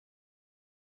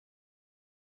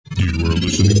You are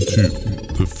listening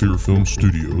to the Fear Film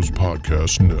Studios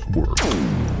Podcast Network.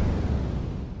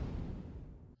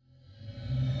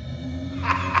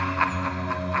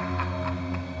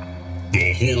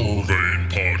 The Horror Vein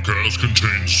Podcast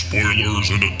contains spoilers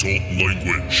and adult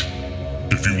language.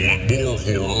 If you want more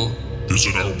horror,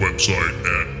 visit our website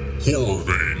at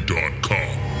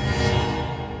horrorvein.com.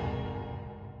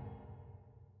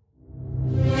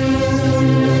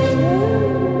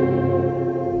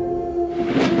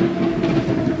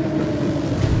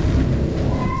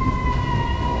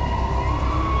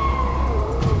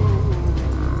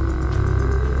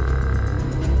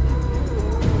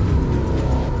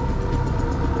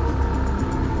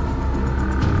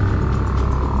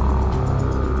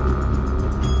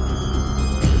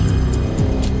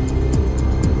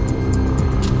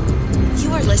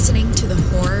 Listening to the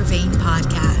Horror Vein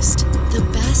Podcast, the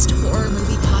best horror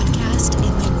movie podcast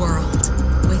in the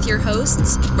world, with your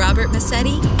hosts, Robert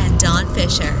Massetti and Don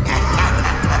Fisher.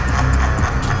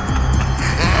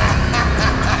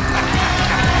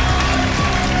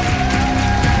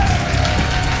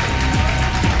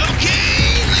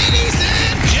 Okay, ladies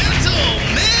and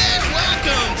gentlemen,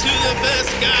 welcome to the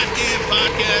best goddamn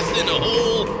podcast in the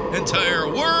whole entire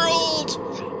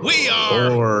world. We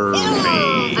are Horror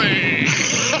Vein.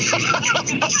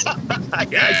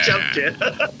 I jumped in.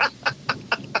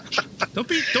 Don't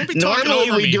be talking Normally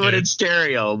over we me, do it dude. in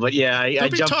stereo, but yeah, I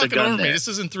Don't be jumped the talking gun over there. me. This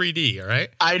isn't 3D, all right?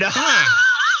 I know. Come on.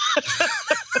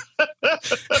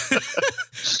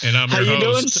 And I'm How your you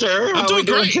doing, host. sir? I'm How doing we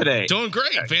doing great today? Doing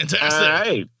great. Fantastic. All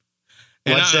right.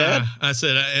 And What's that? I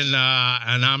said, and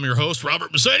I'm your host,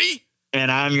 Robert Massetti.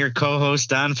 And I'm your co-host,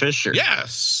 Don Fisher.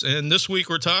 Yes. And this week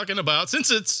we're talking about, since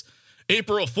it's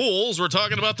April Fools, we're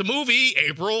talking about the movie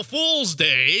April Fool's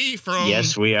Day from...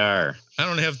 Yes, we are. I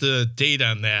don't have the date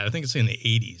on that. I think it's in the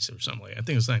 80s or something. I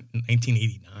think it's like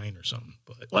 1989 or something.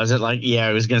 But Was it like, yeah,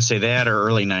 I was going to say that or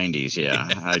early 90s.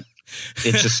 Yeah.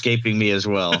 It's escaping me as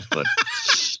well. But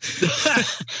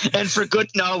and for good,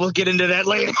 no, we'll get into that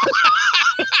later.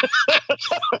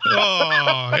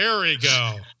 oh, here we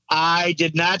go. I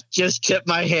did not just tip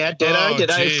my hat, did I? Oh,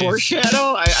 Did I geez.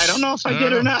 foreshadow? I don't know if I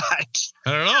did or not.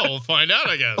 I don't know. We'll find out,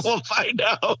 I guess. We'll find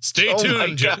out. Stay Oh my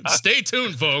tuned. God. Stay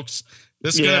tuned, folks.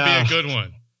 This is going to be a good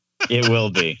one. It will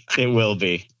be. It will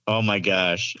be. Oh my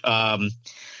gosh.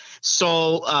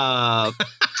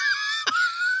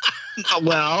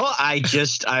 Well,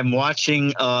 I'm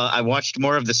watching, I watched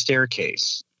more of The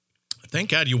Staircase. Thank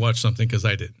God you watched something because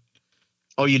I didn't.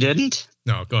 Oh, you didn't?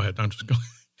 No, go ahead. I'm just going.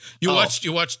 You Oh. watched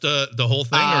the whole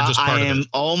thing or just part I of am it?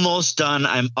 almost done.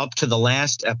 I'm up to the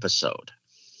last episode.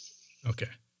 Okay.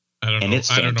 I don't And know.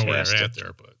 it's I don't know where you're fantastic. at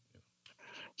there, but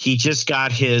He just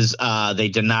got his, they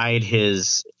denied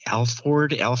his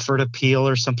Alford appeal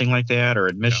or something like that, or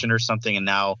admission or something. And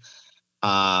now they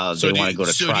want to go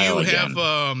to trial again.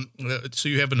 So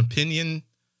you have an opinion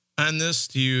on this?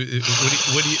 Do you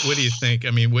what do you think?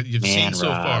 I mean, what you've seen so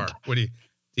far? Rob. What do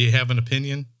you have an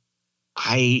opinion?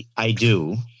 I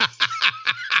do.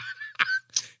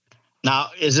 Now,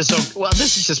 is this well?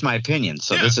 This is just my opinion,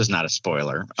 so Yeah. this is not a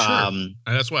spoiler. Sure.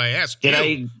 That's why I asked.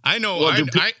 Did you. I know. well, do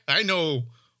I know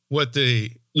what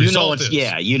the you know result it's is.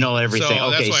 yeah, you know everything.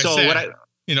 So that's Okay, why I so said,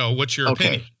 what what's your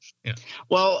Okay. opinion?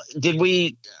 well, did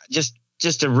we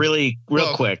just a real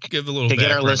Well, quick give a little to get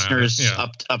our background on it. listeners Yeah.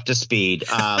 up to speed?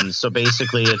 So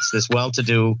basically, it's this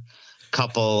well-to-do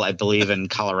couple, I believe, in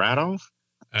Colorado.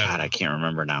 God, I can't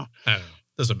remember now. I don't know.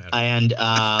 Doesn't matter.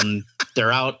 And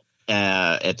they're out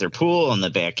at their pool in the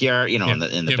backyard, in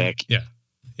the back. Yeah.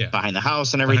 Behind the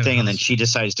house and Behind the everything, and then house. she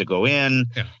decides to go in,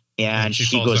 Yeah. and she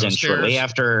falls goes in downstairs. shortly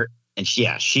after, and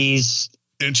she's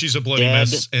And she's a bloody Dead.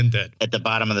 mess and dead. at the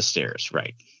bottom of the stairs,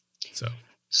 right?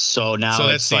 So now So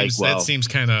it's that seems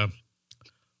kind of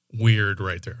weird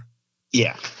right there.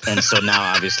 yeah, and so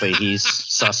now obviously he's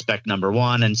suspect number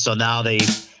one, and so now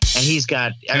he's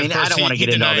got. I And mean, of I course, don't want to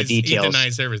get into all the details. He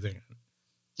denies everything.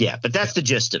 Yeah, but that's the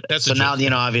gist of it. That's So the now,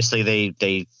 gist. Obviously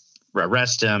they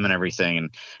arrest him and everything. And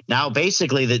now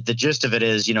basically the gist of it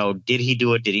is, did he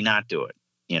do it? Did he not do it?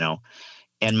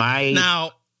 And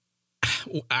Now,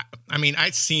 I mean,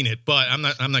 I've seen it, but I'm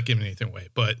not giving anything away.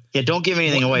 But yeah, don't give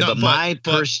anything away. No, but my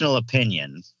personal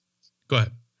opinion go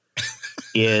ahead.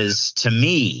 is, to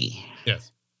me,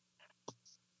 Yes.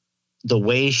 the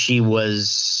way she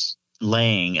was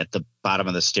laying at the bottom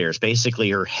of the stairs, basically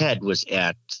her head was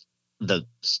at the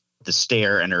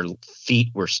stair and her feet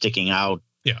were sticking out.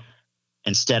 Yeah.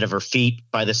 Instead of her feet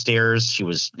by the stairs, she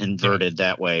was inverted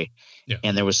that way. Yeah.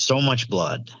 And there was so much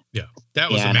blood. Yeah.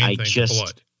 That was And the I main thing. just-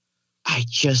 blood. I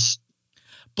just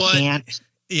But can't.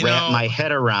 wrap my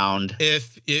head around.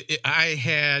 If I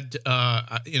had,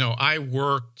 I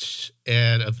worked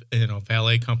at a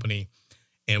valet company,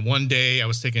 and one day I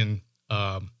was taking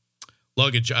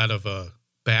luggage out of a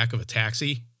back of a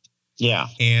taxi. Yeah.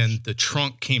 And the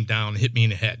trunk came down and hit me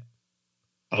in the head.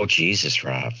 Oh, Jesus,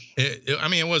 Rob.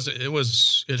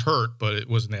 It hurt, but it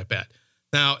wasn't that bad.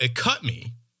 Now, it cut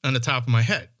me on the top of my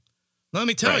head. Let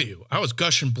me tell you, I was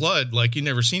gushing blood like you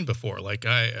never seen before. Like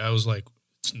I was like,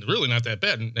 it's really not that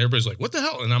bad. And everybody's like, what the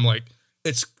hell? And I'm like,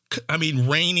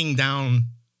 raining down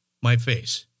my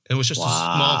face. It was just a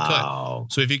small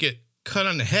cut. So if you get cut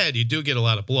on the head, you do get a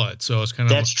lot of blood. So it's kind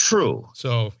of. That's true.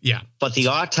 So, yeah. But the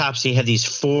autopsy had these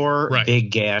 4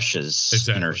 big gashes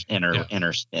on her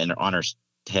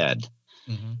head.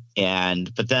 Mm-hmm.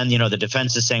 But then, the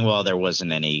defense is saying, well, there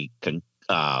wasn't any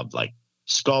like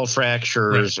skull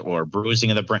fractures or bruising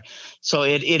of the brain. So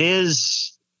it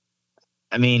is,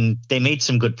 I mean, they made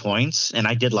some good points, and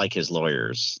I did like his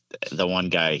lawyers. The one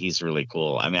guy, he's really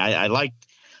cool. I mean, I like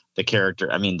the character.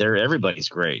 I mean, everybody's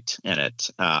great in it.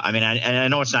 I mean, I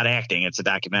know it's not acting, it's a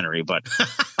documentary, but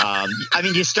I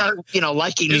mean, you start,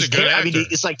 liking these characters. I mean,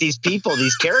 it's like these people,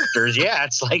 these characters. Yeah.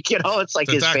 It's like, it's like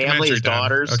his family, his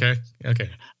daughters. Okay.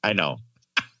 I know.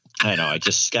 I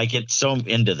get so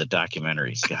into the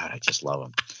documentaries. God, I just love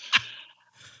them.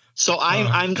 So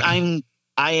I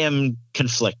am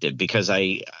conflicted because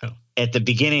at the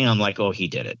beginning, I'm like, oh, he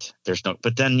did it. There's no,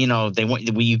 but then,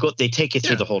 they take you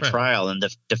through the whole trial, and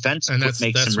the defense makes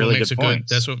some really good points.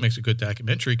 That's what makes a good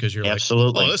documentary. Cause you're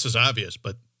absolutely. Like, oh, this is obvious,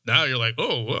 but now you're like,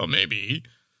 oh, well, maybe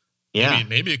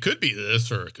it could be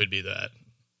this, or it could be that.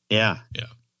 Yeah. Yeah.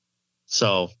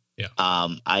 So,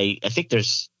 I think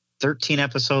there's 13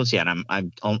 episodes. Yeah. And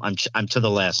I'm to the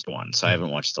last one. So I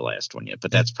haven't watched the last one yet,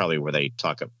 but that's probably where they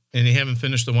talk. And you haven't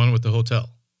finished the one with the hotel.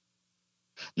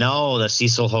 No, the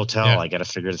Cecil Hotel. Yeah. I got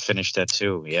to finish that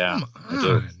too. Yeah. Come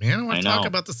on, man. I want to talk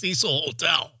about the Cecil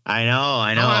Hotel. I know.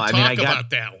 I got about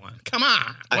that one. Come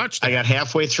on. Watch that. I got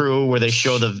halfway through where they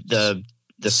show the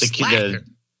security.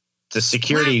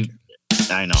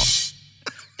 I know.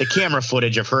 The camera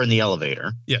footage of her in the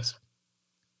elevator. Yes.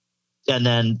 And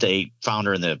then they found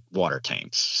her in the water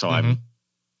tanks. So I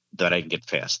can get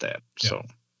past that. Yeah. So,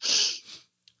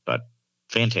 but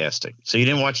fantastic. So you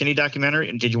didn't watch any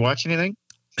documentary? Did you watch anything?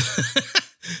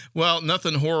 Well,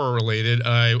 nothing horror related.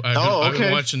 I've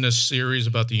been watching this series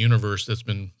about the universe that's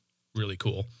been really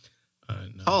cool.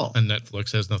 And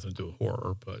Netflix has nothing to do with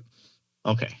horror, but.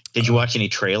 Okay. Did you watch any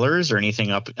trailers or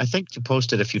anything up? I think you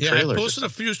posted a few trailers. I posted a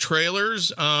few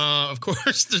trailers. Of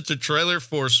course, the trailer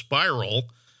for Spiral,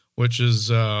 which is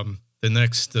the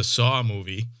next Saw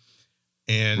movie.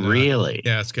 And really?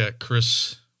 Yeah, it's got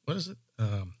Chris. What is it?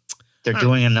 They're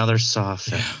doing another Saw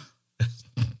film.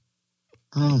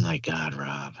 Oh my God,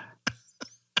 Rob!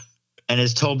 And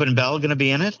is Tobin Bell going to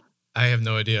be in it? I have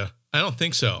no idea. I don't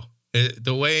think so.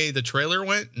 The way the trailer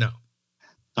went, no.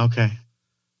 Okay.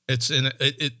 It's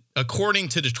according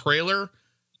to the trailer,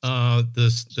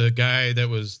 the guy that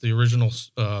was the original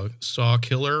Saw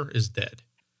killer is dead.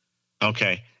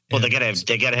 Okay. Well, they gotta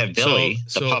have Billy,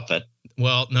 the puppet.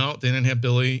 Well, no, they didn't have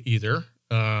Billy either.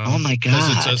 Oh my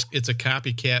God! It's a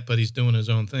copycat, but he's doing his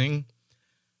own thing.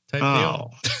 Type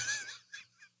deal.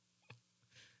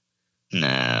 Nah,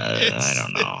 I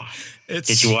don't know.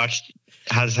 Did you watch?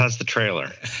 How's the trailer?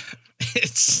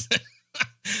 It's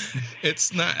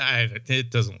not. It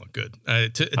doesn't look good.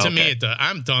 To me, it does.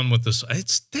 I'm done with this.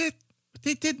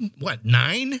 They did what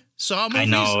 9 Saw movies? I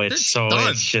know it's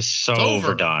just so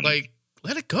overdone. Like,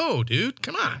 let it go, dude.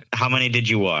 Come on. How many did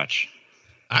you watch?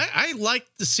 I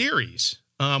liked the series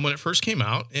when it first came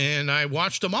out, and I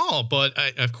watched them all. But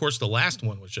of course, the last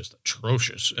one was just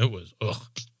atrocious. It was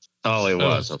Oh, it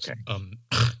was okay. It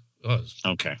was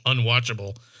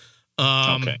unwatchable.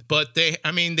 But they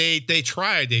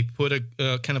tried. They put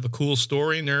a kind of a cool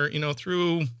story in there,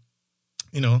 through,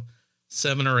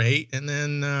 7 or 8, and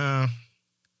then I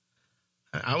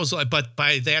was like, but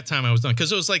by that time I was done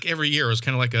because it was like every year it was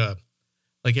kind of like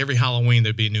every Halloween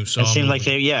there'd be a new Saw. It seemed movie.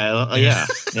 like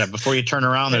yeah. Before you turn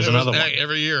around, there's another one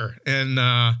every year, and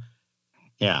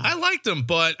I liked them,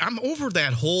 but I'm over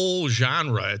that whole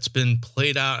genre. It's been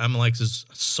played out. I'm like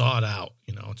just sawed out.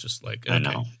 It's just like okay. I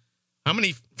know. How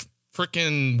many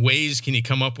freaking ways can you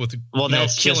come up with?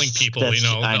 That's killing people.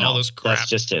 I know all this crap. That's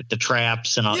just it. The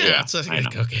traps and all. Yeah, it's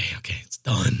like, okay, it's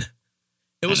done.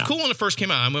 It was cool when it first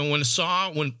came out. I mean, when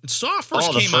Saw first came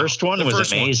out. The first one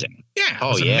was amazing. Yeah, it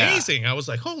was amazing. I was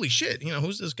like, holy shit,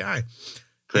 who's this guy?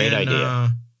 Great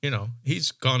idea.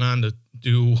 He's gone on to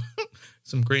do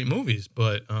some great movies,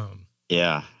 but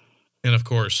and of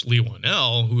course Leigh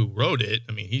Whannell, who wrote it.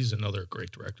 I mean, he's another great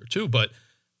director too. But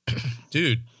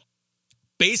Dude,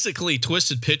 basically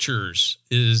Twisted Pictures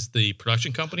is the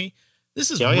production company.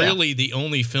 This is really the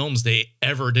only films they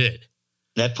ever did.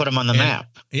 That put them on the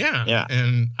map. Yeah. Yeah.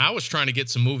 And I was trying to get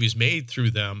some movies made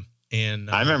through them. And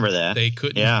I remember that. They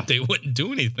couldn't. Yeah. They wouldn't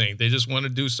do anything. They just wanted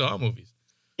to do Saw movies.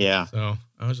 Yeah. So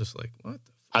I was just like, what?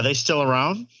 Are they still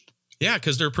around? Yeah,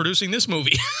 because they're producing this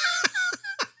movie.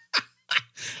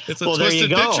 It's a Twisted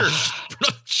Pictures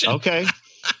production. Okay.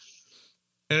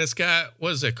 And it's got,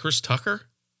 what is it, Chris Tucker?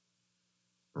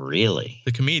 Really?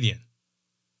 The comedian.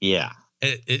 Yeah.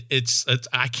 It's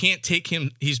I can't take him.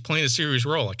 He's playing a serious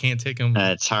role. I can't take him.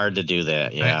 It's hard to do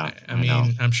that. Yeah. I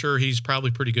mean, I'm sure he's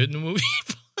probably pretty good in the movie.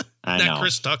 I know.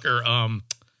 Chris Tucker.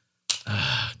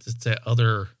 It's that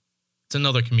other. It's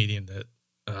another comedian that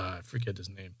I forget his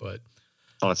name, but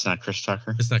it's not Chris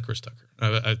Tucker. It's not Chris Tucker.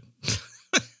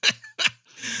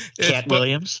 Cat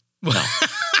Williams. No.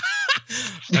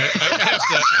 I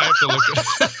have to look at.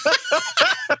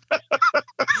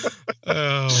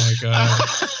 Oh my god.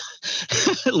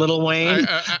 Little Wayne.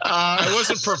 I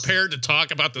wasn't prepared to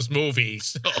talk about this movie.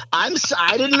 So. I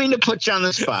didn't mean to put you on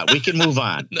the spot. We can move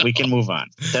on. No. We can move on.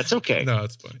 That's okay. No,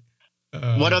 it's funny.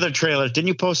 What other trailers? Didn't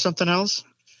you post something else?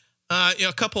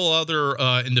 A couple other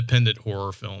independent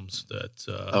horror films that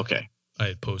okay. I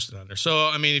had posted on there. So,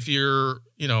 I mean, if you're,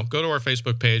 go to our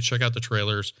Facebook page, check out the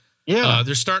trailers. Yeah.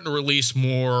 They're starting to release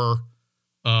more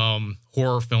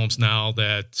horror films now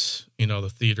that, the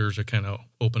theaters are kind of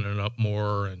opening up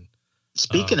more. And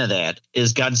speaking of that,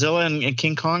 is Godzilla and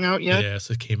King Kong out yet? Yes,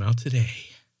 it came out today.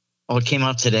 Oh, it came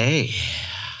out today. Yeah.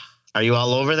 Are you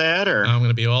all over that, or? I'm going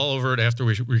to be all over it after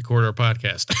we record our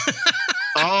podcast.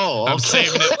 Oh, okay. I'm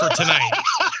saving it for tonight.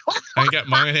 I'm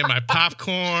going to hit my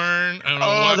popcorn.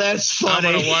 That's funny.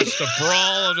 I'm going to watch the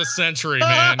brawl of the century,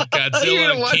 man.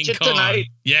 Godzilla and King Kong. Tonight?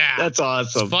 Yeah. That's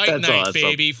awesome. It's fight night,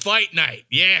 baby. Fight night.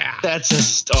 Yeah. That's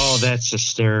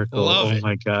hysterical. Love it.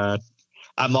 My God.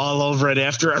 I'm all over it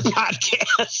after our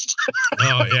podcast.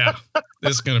 Oh, yeah.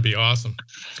 This is going to be awesome.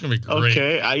 It's going to be great.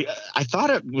 Okay. I thought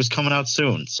it was coming out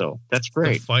soon, so that's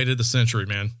great. The fight of the century,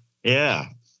 man. Yeah.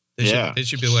 They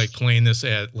should be like playing this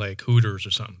at like Hooters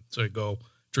or something. So you go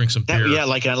drink some beer. Yeah,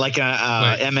 like a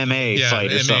MMA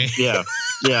fight or something. Yeah.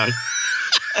 Yeah.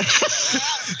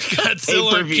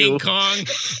 Godzilla, King Kong,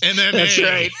 MMA. That's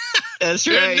right. That's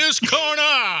right. In this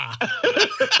corner.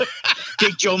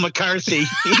 Big Joe McCarthy.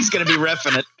 He's going to be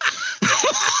reffing it.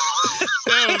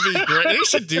 That would be great. They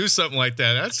should do something like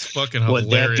that. That's fucking hilarious.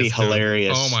 Would that be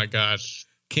hilarious? Oh my God.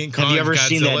 King Kong have you ever and Godzilla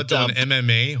seen that, doing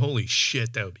MMA? Holy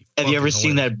shit, that would be have you ever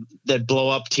seen that blow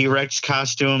up T-Rex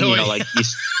costume? Like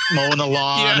he's mowing the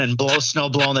lawn and snow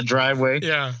blowing the driveway.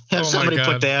 Yeah. Have somebody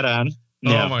put that on.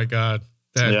 Yeah. Oh my God.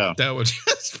 That would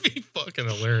just be fucking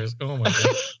hilarious. Oh my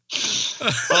God.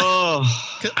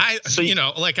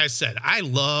 Like I said, I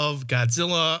love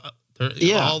Godzilla.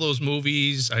 All those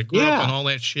movies. I grew up on all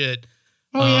that shit.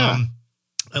 Oh yeah.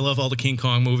 I love all the King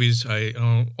Kong movies. I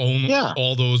own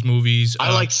all those movies.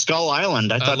 I like Skull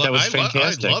Island. I thought that was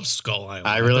fantastic. I love Skull Island.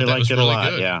 I really liked it a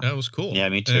lot. Good. Yeah, that was cool. Yeah,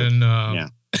 me too. And,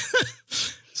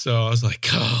 so I was like,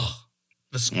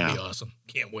 this is going to be awesome.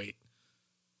 Can't wait.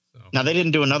 So. Now, they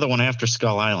didn't do another one after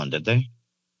Skull Island, did they?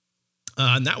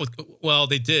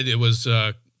 They did. It was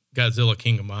Godzilla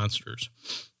King of Monsters.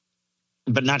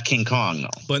 But not King Kong, though.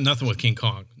 But nothing with King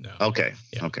Kong, no. Okay.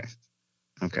 Yeah. Okay.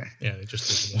 Yeah, they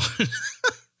just did one.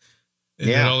 They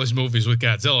did all these movies with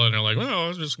Godzilla, and they're like, well, I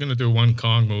was just going to do one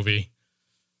Kong movie.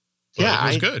 But it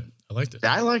was good. I liked it.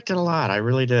 I liked it a lot. I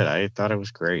really did. I thought it was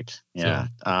great. Yeah.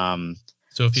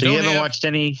 So if you haven't watched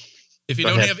any... If you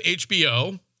don't have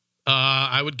HBO,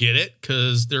 I would get it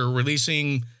because they're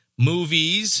releasing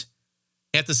movies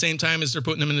at the same time as they're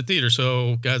putting them in the theater.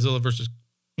 So Godzilla versus,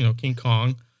 King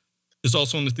Kong is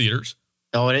also in the theaters.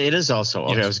 Oh, it is also.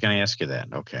 Okay, yes. I was going to ask you that.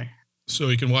 Okay. So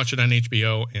you can watch it on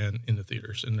HBO and in the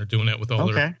theaters, and they're doing that with all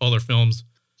their films.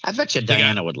 I bet you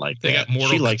Diana would like that. They got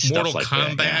Mortal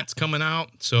Kombat's coming out,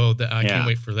 so that I can't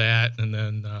wait for that. And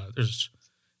then there's,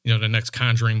 the next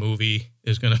Conjuring movie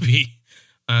is going to be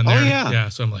on there. Oh, yeah. Yeah,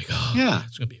 so I'm like, it's going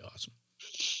to be awesome.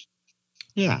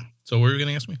 Yeah. So what were you going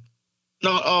to ask me?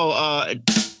 No,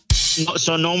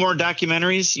 so no more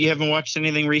documentaries? You haven't watched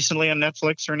anything recently on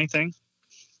Netflix or anything?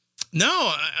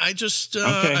 No, I just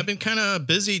I've been kind of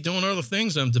busy doing other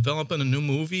things. I'm developing a new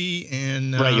movie,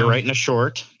 and you're writing a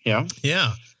short, yeah,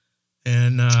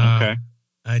 and I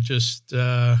just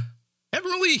haven't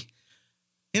really,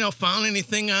 found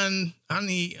anything on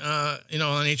the on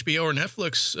HBO or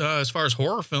Netflix as far as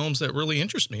horror films that really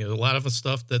interest me. A lot of the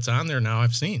stuff that's on there now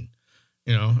I've seen.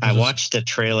 I watched a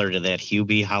trailer to that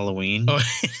Hubie Halloween. Oh.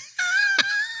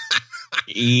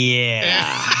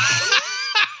 Yeah.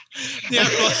 Yeah,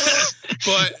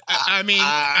 but I mean,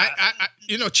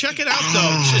 I check it out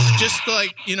though. Just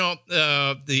like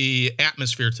the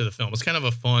atmosphere to the film. It's kind of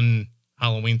a fun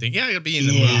Halloween thing. Yeah, you'll be in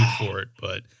the mood for it,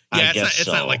 but yeah, it's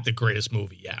not like the greatest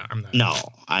movie. Yeah, I'm not. No,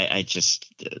 I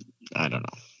just I don't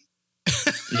know.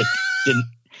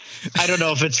 I don't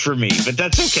know if it's for me, but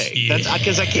that's okay. Yeah. That's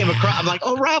because I came across. I'm like,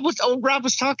 Rob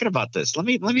was talking about this. Let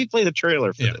me play the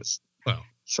trailer for this. Well,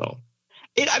 so.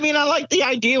 I like the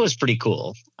idea was pretty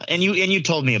cool, and you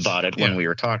told me about it when we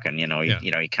were talking.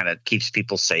 He kind of keeps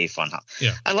people safe on how.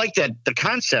 Yeah. I like that the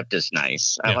concept is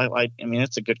nice. Yeah. I mean,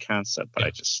 it's a good concept, but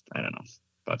I don't know.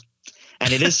 But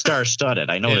and it is star-studded.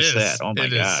 I noticed that. Oh my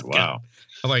God! Wow.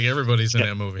 I like everybody's in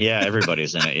that movie. Yeah,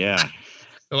 everybody's in it. Yeah.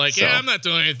 They're like, I'm not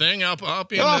doing anything. I'll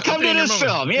be. Come to this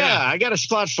film. Yeah, I got a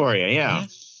spot for you. Yeah. Mm-hmm.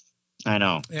 I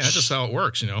know. Yeah, that's just how it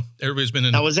works, Everybody's been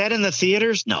in. Now, was that in the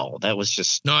theaters? No, that was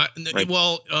just. No, right.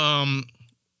 Well,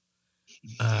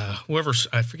 whoever,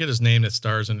 I forget his name that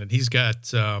stars in it. He's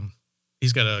got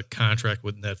a contract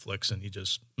with Netflix, and he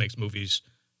just makes movies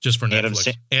just for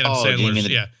Netflix. Adam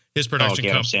Sandler. His production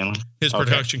company. His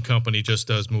production company just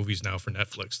does movies now for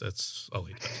Netflix. That's all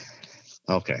he does.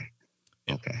 Okay.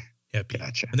 Yeah. Okay. Happy.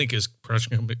 Gotcha. I think his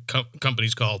production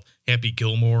company's called Happy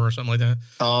Gilmore or something like that.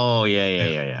 Oh,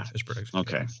 yeah. His production.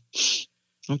 Okay.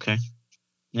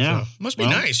 Yeah. So, must be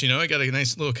nice, I got a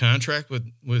nice little contract with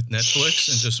Netflix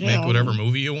and just make whatever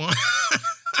movie you want.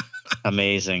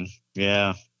 Amazing.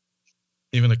 Yeah.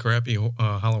 Even a crappy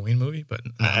Halloween movie, but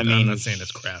I'm not saying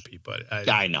it's crappy, but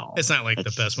I know it's not like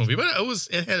the best movie, but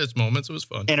it had its moments. It was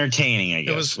fun, entertaining. I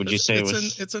guess. Would you say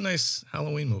it's a nice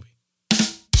Halloween movie?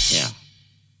 Yeah.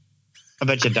 I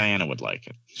bet you Diana would like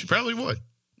it. She probably would.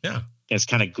 Yeah. It's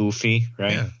kind of goofy,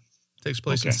 right? Yeah. Takes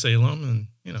place in Salem,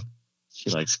 and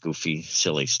she likes goofy,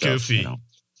 silly stuff. Goofy.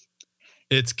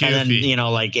 It's goofy. And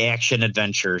then, like action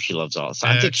adventure. She loves all. So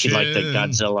I think she'd like the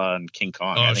Godzilla and King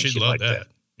Kong. Oh, she'd love that.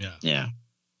 Yeah. Yeah.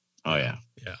 Oh yeah.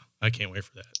 Yeah. I can't wait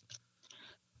for that.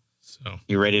 So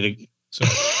you ready to? So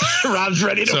Rob's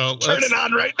ready to turn it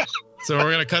on right now. So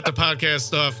we're gonna cut the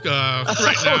podcast off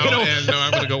right now, and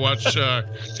I'm gonna go watch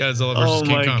Godzilla versus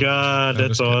King Kong. Oh my God,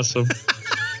 that's awesome!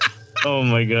 Oh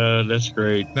my God, that's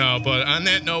great. No, but on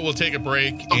that note, we'll take a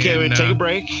break. Okay, we'll take a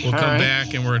break. We'll come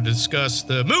back, and we're gonna discuss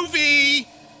the movie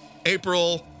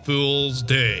April Fool's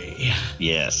Day.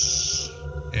 Yes,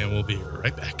 and we'll be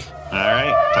right back. All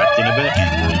right, talk to you in a bit. You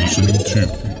are listening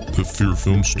to the Fear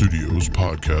Film Studios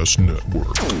Podcast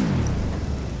Network.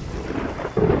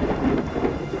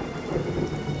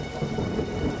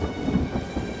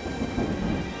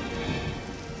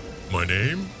 My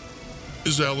name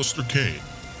is Alistair Kane.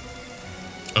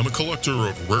 I'm a collector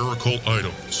of rare occult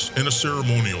items and a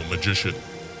ceremonial magician.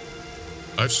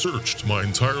 I've searched my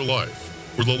entire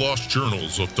life for the lost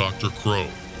journals of Dr. Crow.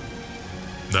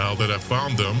 Now that I've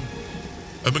found them,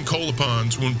 I've been called upon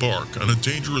to embark on a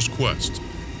dangerous quest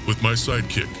with my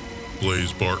sidekick,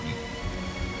 Blaze Barton,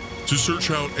 to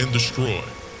search out and destroy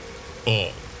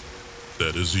all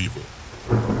that is evil.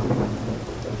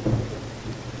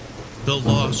 The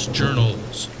Lost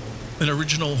Journals, an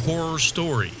original horror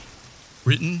story,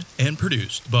 written and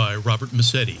produced by Robert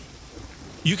Massetti.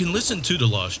 You can listen to The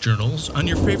Lost Journals on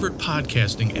your favorite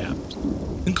podcasting app,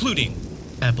 including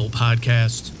Apple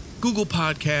Podcasts, Google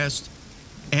Podcasts,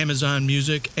 Amazon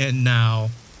Music, and now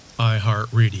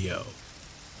iHeartRadio.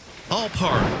 All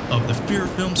part of the Fear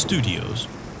Film Studios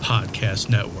Podcast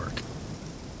Network.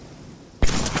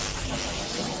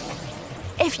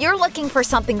 If you're looking for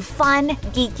something fun,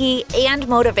 geeky, and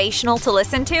motivational to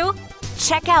listen to,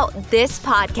 check out this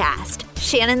podcast,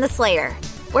 Shannon the Slayer,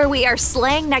 where we are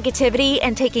slaying negativity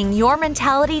and taking your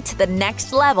mentality to the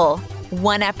next level,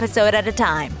 one episode at a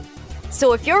time.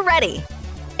 So if you're ready,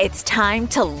 it's time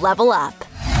to level up.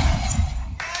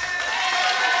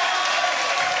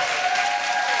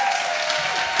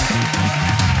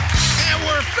 And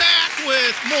we're back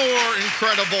with more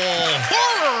incredible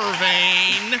Horror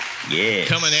Vein. Yes.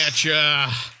 Coming at you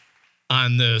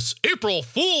on this April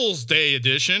Fool's Day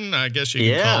edition. I guess you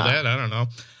can call that. I don't know.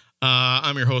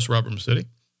 I'm your host, Robert Massetti.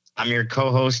 I'm your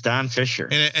co-host, Don Fisher.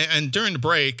 And during the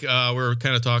break, we were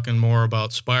kind of talking more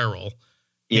about Spiral.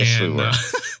 Yes, we were.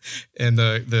 And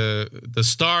the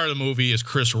star of the movie is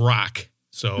Chris Rock.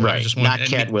 So right. I just not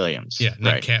Cat Williams. Yeah,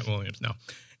 not Cat Williams, no.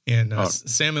 And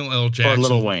Samuel L. Jackson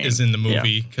Lil Wayne is in the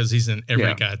movie because he's in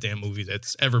every goddamn movie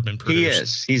that's ever been produced. He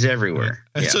is. He's everywhere.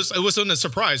 Yeah. It wasn't a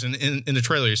surprise. In the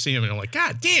trailer, you see him and you're like,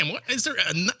 God damn, what is there?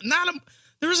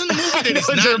 There isn't a movie that he's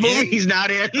not in. He's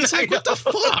not in. It's like, what the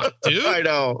fuck, dude? I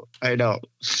know.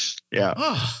 Yeah.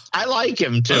 Oh. I like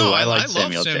him too. I like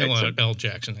Samuel L.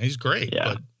 Jackson. He's great.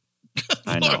 Yeah.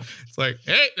 I know. It's like,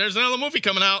 hey, there's another movie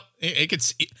coming out. I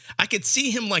could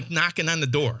see him like knocking on the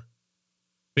door.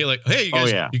 Be like, hey,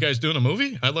 you guys doing a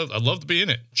movie? I'd love to be in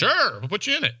it. Sure, we'll put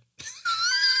you in it.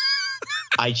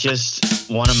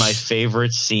 One of my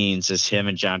favorite scenes is him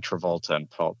and John Travolta in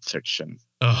Pulp Fiction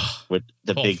with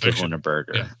the Big Kahuna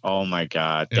Burger. Yeah. Oh my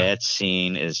God. Yeah. That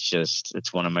scene is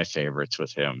it's one of my favorites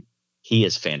with him. He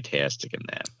is fantastic in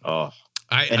that. Oh,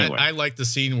 anyway. I like the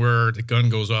scene where the gun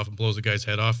goes off and blows the guy's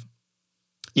head off.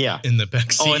 Yeah. In the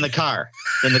back seat. Oh, in the car.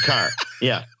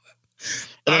 Yeah.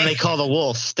 And then they call the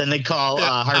wolf. Then they call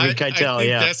Harvey Keitel. I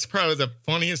think that's probably the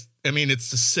funniest. I mean,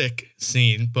 it's a sick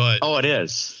scene, but it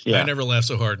is. Yeah, I never laughed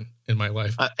so hard in my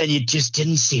life. And you just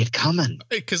didn't see it coming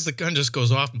because the gun just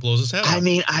goes off and blows his head off. I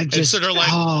mean, so they're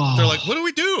like, what do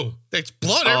we do? There's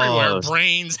blood everywhere,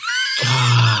 brains.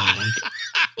 God.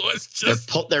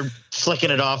 They're flicking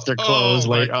it off their clothes.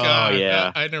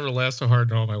 Yeah. I never laughed so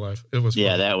hard in all my life. It was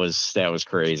fun. that was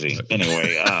crazy.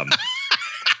 Anyway,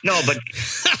 no, but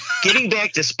getting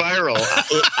back to Spiral,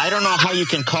 I don't know how you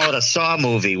can call it a Saw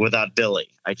movie without Billy.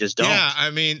 I just don't. Yeah,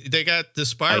 I mean, they got the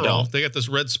spiral. They got this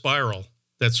red spiral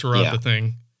that's throughout the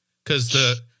thing.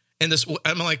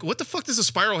 I'm like, what the fuck does the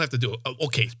spiral have to do?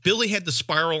 Okay, Billy had the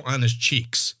spiral on his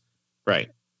cheeks. Right.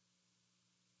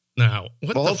 Now,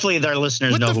 hopefully their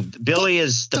listeners know who Billy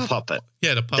is. The puppet.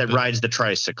 Yeah, the puppet that rides the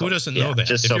tricycle. Who doesn't know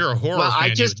that? If you're a horror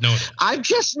fan, you would know that. I'm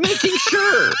just making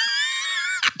sure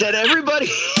that everybody,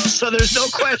 so there's no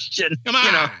question. Come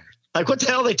on. Like what the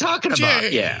hell are they talking about?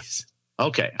 Jeez. Yeah.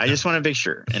 Okay. I just want to make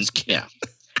sure. And yeah.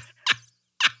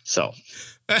 So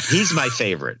he's my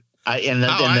favorite.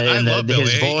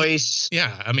 His voice.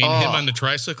 Yeah. I mean, him on the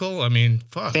tricycle. I mean,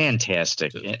 fuck.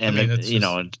 Fantastic.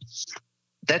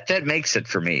 That makes it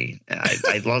for me.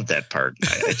 I love that part.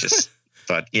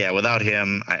 But yeah, without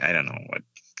him, I don't know what.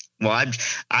 Well,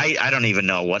 I don't even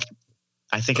know what.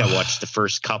 I think I watched the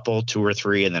first couple, 2 or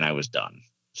 3, and then I was done.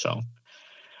 So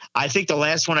I think the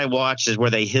last one I watched is where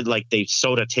they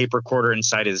sewed a tape recorder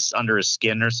under his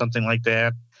skin or something like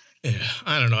that. Yeah,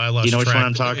 I don't know. I lost. You know which track. one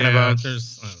I'm talking about? I don't know.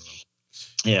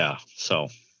 Yeah. So.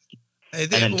 And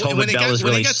then Tobin Bell is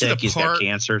really sick. He's got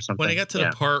cancer or something. When I got to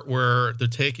the part where they're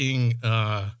taking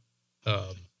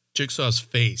Jigsaw's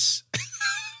face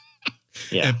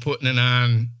and putting it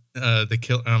on the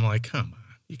kill, I'm like, come on,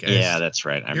 you guys. Yeah, that's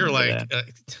right. You're like,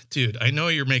 dude, I know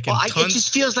you're making tons. It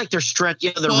just feels like they're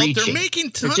stretching. They're reaching. They're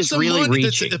making tons of money.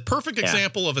 That's a perfect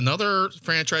example of another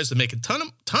franchise that's making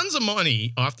tons of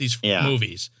money off these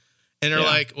movies. And they're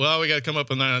like, well, we got to come up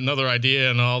with another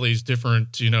idea and all these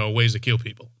different, ways to kill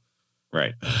people.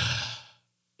 Right.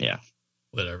 Yeah.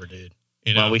 Whatever, dude.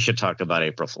 Well, we should talk about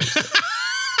April Fool's Day.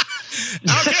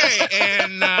 Okay,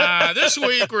 and this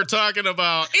week we're talking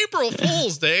about April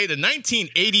Fool's Day, the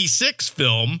 1986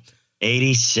 film.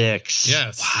 86.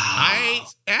 Yes. Wow. I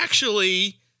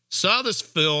actually saw this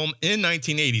film in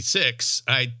 1986.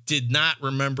 I did not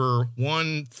remember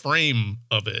one frame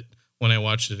of it when I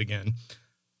watched it again.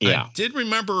 Yeah. I did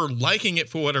remember liking it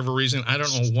for whatever reason. I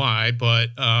don't know why, but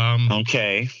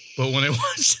okay. But when I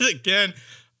watched it again,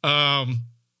 I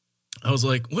was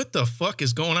like, what the fuck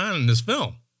is going on in this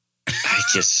film?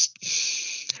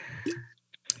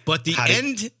 But the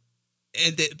end,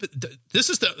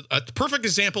 this is a perfect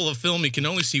example of a film you can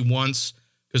only see once,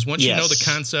 because once you know the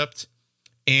concept,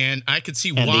 and I could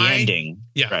see why the ending.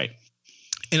 Yeah. Right.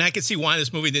 And I could see why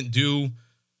this movie didn't do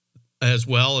as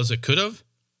well as it could have.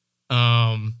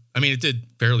 I mean, it did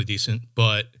fairly decent,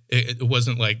 but it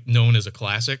wasn't like known as a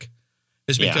classic.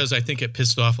 It's because I think it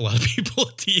pissed off a lot of people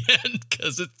at the end,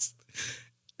 because it's,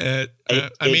 I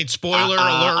mean, spoiler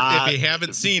alert if you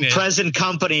haven't seen it. Present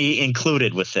company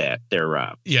included with that there,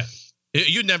 Rob. Yeah.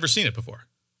 You'd never seen it before?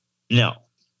 No.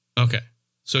 Okay.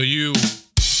 So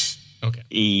okay.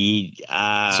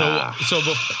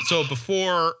 So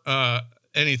before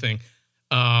anything,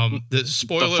 the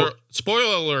spoiler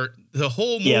alert, the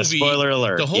whole movie. Yeah, spoiler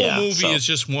alert. The whole movie is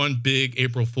just one big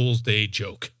April Fool's Day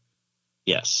joke.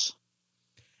 Yes.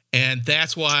 And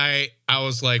that's why I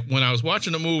was like, when I was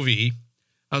watching the movie,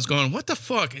 I was going, what the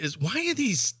fuck why are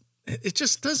these, it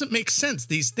just doesn't make sense.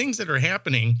 These things that are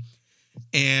happening,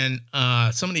 and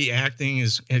some of the acting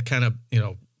is kind of,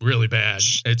 really bad.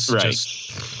 It's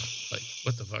just like,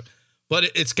 what the fuck? But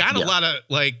it's got a lot of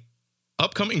like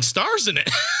upcoming stars in it.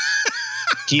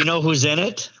 Do you know who's in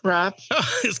it, Rob?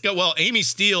 Amy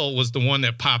Steele was the one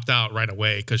that popped out right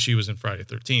away because she was in Friday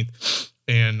the 13th,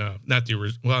 and not the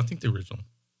original. Well, I think the original.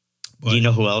 But, do you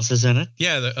know who else is in it?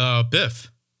 Yeah,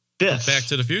 Biff. Back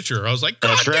to the Future. I was like,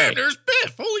 God damn, there's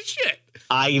Biff. Holy shit.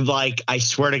 I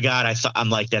swear to God,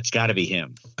 I'm like, that's got to be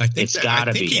him. I think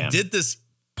he did this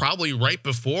probably right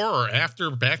before or after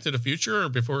Back to the Future or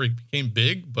before he became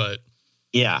big. But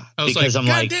yeah, I was because like, I'm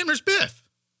God like, damn, there's Biff.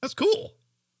 That's cool.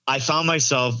 I found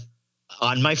myself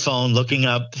on my phone looking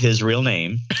up his real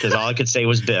name because all I could say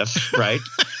was Biff, right?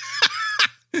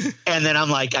 And then I'm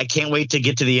like, I can't wait to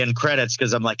get to the end credits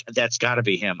because I'm like, that's got to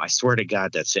be him. I swear to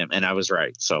God, that's him. And I was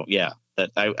right. So yeah, that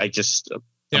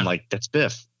I'm like, that's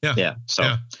Biff. Yeah. So,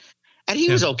 Yeah. and he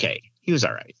was okay. He was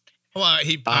all right. Well,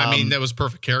 I mean, that was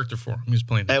perfect character for him. He was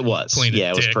playing. It was. Playing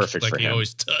Yeah, it was dick, perfect like for he him.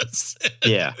 always does.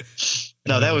 Yeah.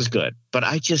 No, that was good. But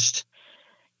I just,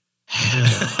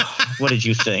 what did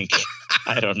you think?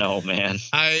 I don't know, man.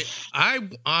 There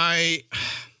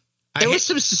was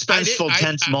some suspenseful,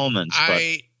 tense moments.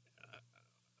 I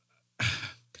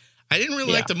didn't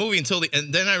really like the movie until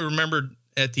and then I remembered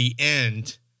at the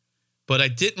end, but I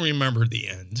didn't remember the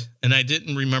end, and I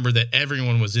didn't remember that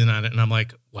everyone was in on it. And I'm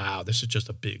like, wow, this is just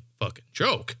a big fucking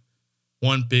joke,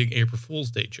 one big April Fool's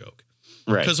Day joke.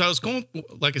 Right. Because I was going,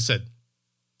 like I said,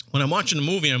 when I'm watching the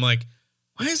movie, I'm like,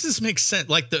 why does this make sense?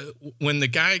 Like when the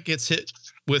guy gets hit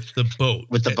with the boat.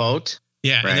 With the boat?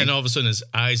 Yeah. Right. And then all of a sudden his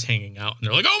eyes hanging out and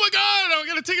they're like, oh my God, I'm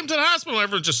going to take him to the hospital. And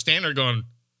everyone's just standing there going,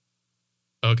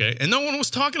 okay. And no one was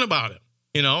talking about him,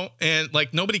 you know, and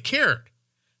like nobody cared.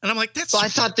 And I'm like, that's. Well, I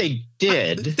thought they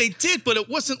did. They did, but it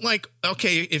wasn't like,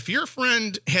 okay, if your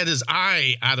friend had his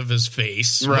eye out of his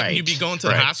face, right. wouldn't you be going to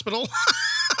the hospital?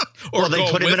 Or they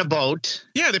put him in a boat.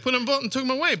 Yeah, they put him in a boat and took him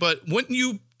away. But wouldn't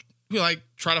you like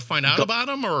try to find out about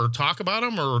him or talk about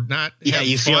him or not? Yeah,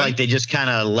 you feel like they just kind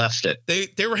of left it.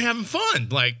 They were having fun.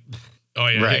 Like, oh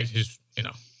yeah, right. He's, you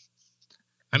know,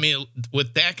 I mean,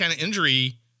 with that kind of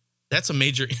injury, that's a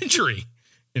major injury,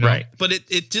 you know. Right. But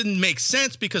it didn't make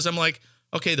sense because I'm like,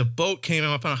 okay, the boat came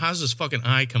up. How does his fucking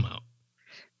eye come out?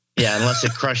 Yeah, unless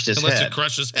it crushed his head. Unless it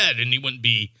crushed his head, and he wouldn't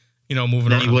be, you know,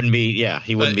 moving around. He wouldn't be. Yeah,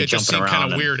 he wouldn't be jumping around. It just seemed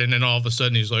kind of weird, and then all of a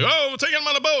sudden he's like, "Oh, we're taking him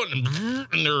on a boat,"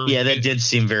 and they're yeah, that did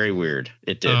seem very weird.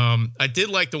 It did. I did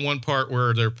like the one part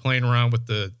where they're playing around with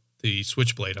the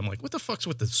switchblade. I'm like, what the fuck's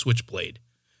with the switchblade?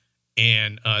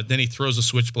 And then he throws a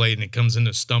switchblade and it comes in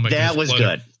his stomach. That was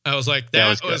good. I was like,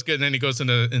 that was good. And then he goes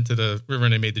into the river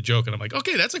and they made the joke. And I'm like,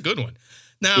 okay, that's a good one.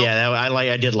 Now, yeah,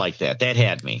 I did like that. That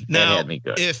had me. That had me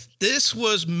good. If this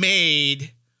was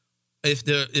made, if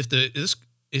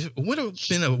it would have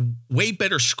been a way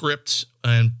better script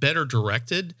and better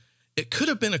directed, it could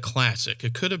have been a classic.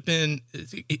 It could have been,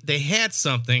 they had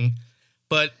something,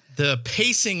 but the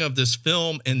pacing of this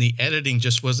film and the editing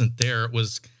just wasn't there.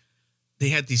 They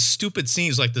had these stupid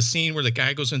scenes, like the scene where the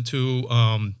guy goes into,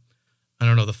 I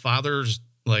don't know, the father's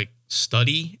like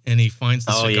study and he finds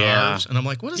the cigars. Yeah. And I'm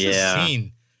like, what is this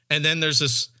scene? And then there's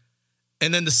this,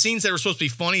 and then the scenes that were supposed to be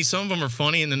funny, some of them are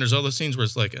funny. And then there's other scenes where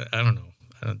it's like, I don't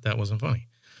know, that wasn't funny.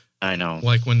 I know.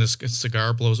 Like when this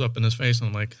cigar blows up in his face. And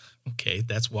I'm like, okay,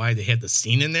 that's why they had the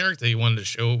scene in there. They wanted to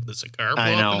show the cigar blow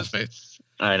up in his face.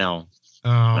 I know.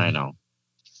 I know.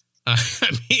 I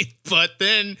mean, but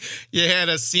then you had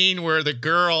a scene where the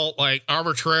girl, like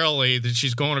arbitrarily, that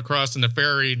she's going across in the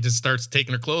ferry and just starts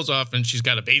taking her clothes off, and she's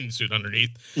got a bathing suit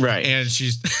underneath, right? And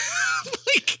she's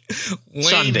like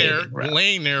laying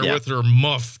there with her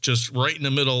muff just right in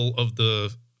the middle of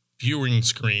the viewing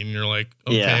screen. And you're like,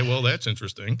 okay, well, that's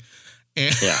interesting,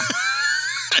 and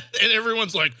and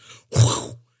everyone's like,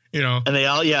 whew, you know, and they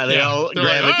all grab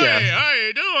like, it. Hey, how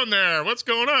you doing there? What's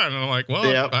going on? And I'm like,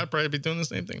 well, I'd probably be doing the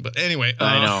same thing. But anyway,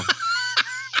 I know.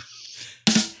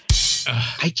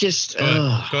 I just go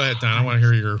ahead, Don. I want to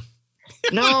hear your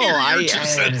your 2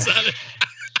 cents on it.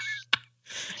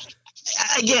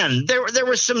 Again, there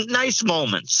were some nice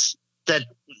moments that,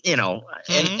 you know,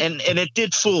 and it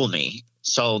did fool me.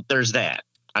 So there's that.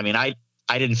 I mean, I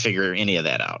didn't figure any of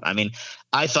that out. I mean,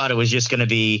 I thought it was just going to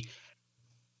be.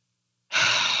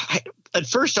 At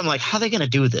first, I'm like, how are they going to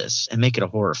do this and make it a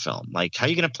horror film? Like, how are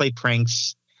you going to play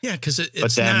pranks? Yeah, because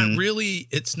it's not really,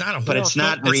 it's not a horror film. But it's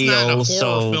not real. It's not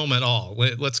a horror film at all.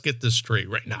 Let's get this straight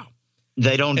right now.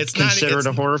 They don't consider it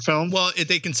a horror film? Well,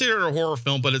 they consider it a horror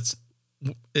film, but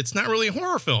it's not really a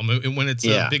horror film when it's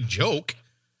a big joke.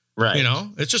 Right. You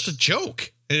know, it's just a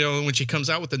joke. You know, when she comes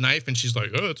out with the knife and she's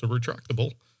like, oh, it's a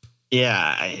retractable.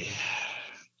 Yeah.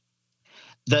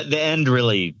 The end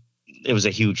really... It was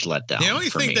a huge letdown. The only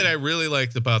thing that I really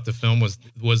liked about the film was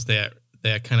that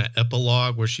kind of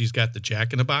epilogue where she's got the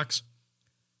Jack in the Box.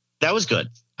 That was good.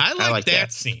 I liked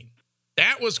that scene.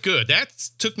 That was good. That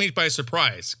took me by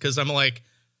surprise because I'm like,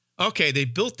 okay, they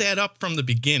built that up from the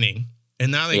beginning,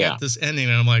 and now they got this ending,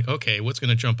 and I'm like, okay, what's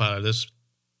going to jump out of this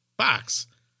box?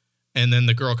 And then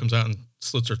the girl comes out and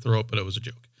slits her throat, but it was a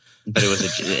joke. But it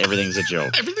was everything's a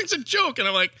joke. Everything's a joke, and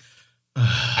I'm like.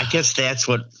 I guess that's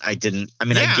what I didn't. I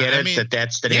mean, Yeah, I get I mean, that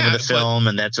that's the name of the film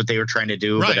and that's what they were trying to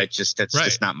do. But that's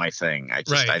just not my thing. I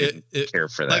didn't care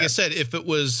for that. Like I said, if it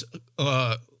was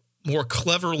more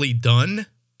cleverly done,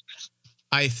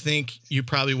 I think you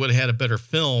probably would have had a better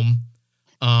film.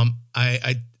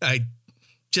 I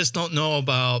just don't know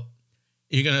about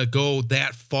you're going to go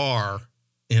that far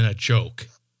in a joke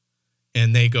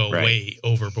and they go way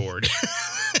overboard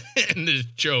in this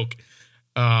joke.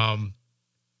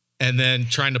 And then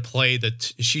trying to play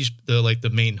she's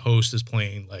the main host is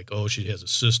playing like, oh, she has a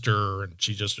sister and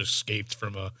she just escaped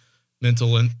from a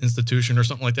mental institution or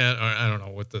something like that. I don't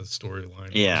know what the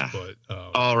storyline was, but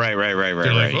right.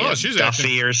 Like, oh, she's Duffy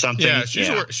acting, or something. Yeah,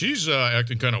 she's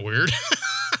acting kind of weird.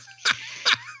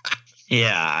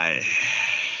 Yeah.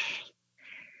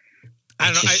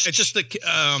 I don't know. I just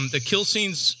the kill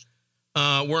scenes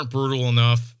weren't brutal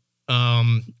enough.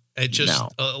 It just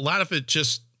a lot of it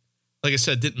just, like I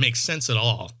said, didn't make sense at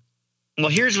all. Well,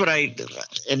 here's what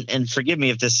and forgive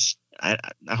me if this, I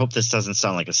hope this doesn't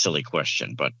sound like a silly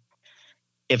question, but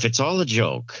if it's all a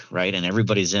joke, right, and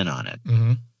everybody's in on it,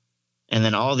 mm-hmm. and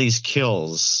then all these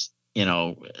kills,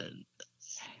 the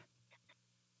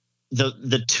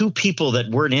two people that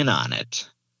weren't in on it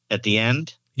at the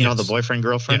end, the boyfriend,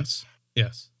 girlfriend.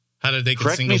 Yes. How did they get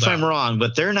correct me if I'm wrong,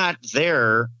 but they're not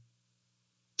there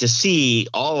to see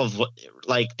all of what,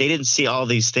 like, they didn't see all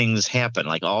these things happen,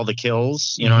 like all the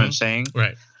kills, you know what I'm saying?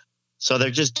 Right. So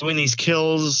they're just doing these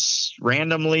kills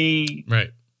randomly.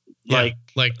 Right. Yeah.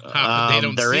 Like they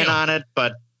don't they're see in them. on it,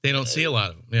 but they don't see a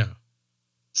lot of them. Yeah.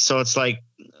 So it's like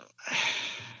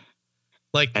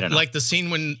I don't know. Like the scene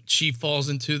when she falls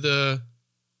into the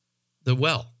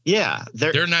well. Yeah.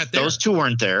 They're not there. Those two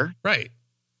weren't there. Right.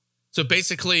 So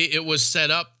basically it was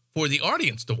set up for the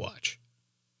audience to watch.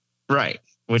 Right.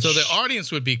 So the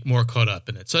audience would be more caught up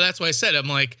in it. So that's why I said, I'm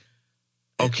like,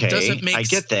 okay, I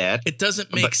get that. It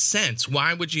doesn't make sense.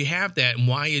 Why would you have that? And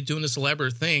why are you doing this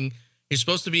elaborate thing? You're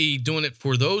supposed to be doing it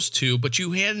for those two, but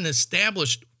you hadn't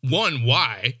established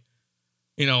why,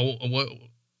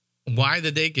 why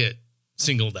did they get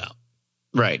singled out?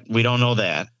 Right. We don't know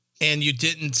that. And you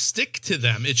didn't stick to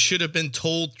them. It should have been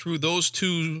told through those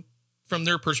two from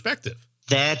their perspective.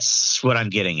 That's what I'm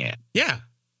getting at. Yeah,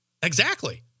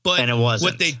 exactly. And it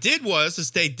wasn't. What they did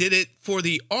is they did it for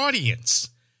the audience.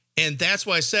 And that's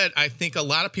why I said, I think a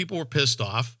lot of people were pissed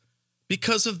off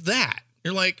because of that.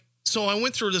 You're like, so I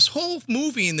went through this whole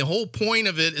movie and the whole point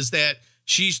of it is that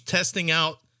she's testing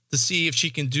out to see if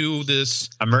she can do this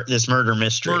this murder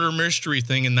mystery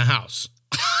thing in the house.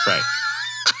 Right.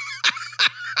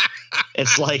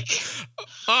 It's like,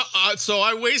 so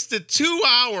I wasted 2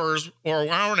 hours or an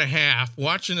hour and a half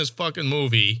watching this fucking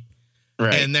movie.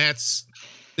 Right. And that's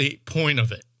the point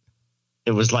of it.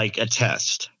 It was like a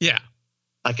test. Yeah.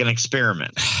 Like an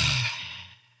experiment.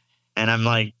 And I'm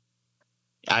like,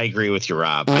 I agree with you,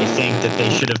 Rob. I think that they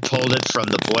should have told it from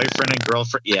the boyfriend and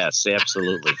girlfriend. Yes,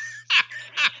 absolutely.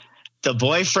 The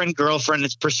boyfriend,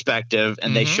 girlfriend's perspective,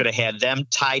 and they should have had them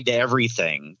tied to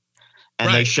everything.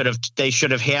 And they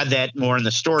should have had that more in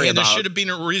the story. And there should have been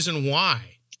a reason why.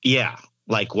 Yeah.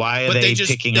 Like, why are they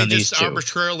picking on these two? They just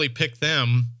arbitrarily pick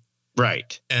them.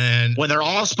 Right. And when they're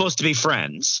all supposed to be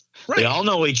friends, they all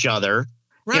know each other,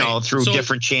 through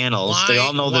different channels. They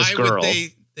all know this girl.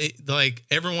 They like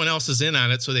everyone else is in on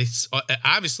it. So they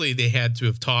obviously they had to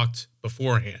have talked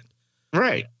beforehand.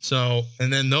 Right. So,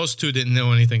 and then those two didn't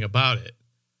know anything about it,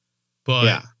 but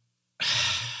I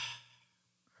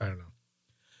don't know.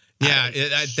 Yeah.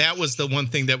 That was the one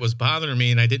thing that was bothering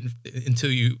me. And I didn't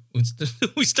until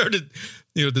we started,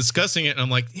 discussing it. And I'm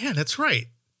like, yeah, that's right.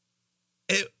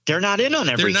 They're not in on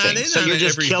everything. So you're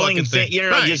just killing thing.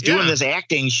 You're just doing this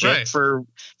acting shit for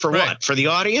what? For the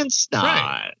audience? No.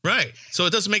 Right. So it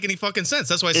doesn't make any fucking sense.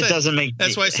 That's why I said it doesn't make.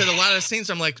 That's why I said a lot of scenes.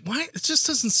 I'm like, why? It just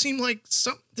doesn't seem like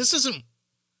this isn't.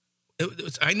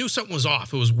 I knew something was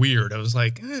off. It was weird. I was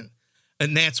like,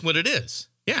 and that's what it is.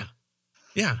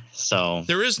 Yeah. So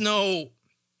there is no.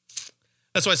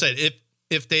 That's why I said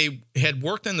if they had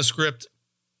worked on the script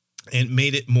and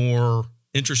made it more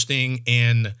interesting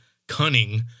and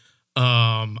cunning,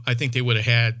 I think they would have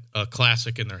had a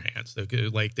classic in their hands. They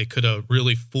could have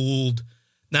really fooled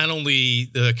not only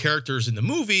the characters in the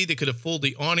movie, they could have fooled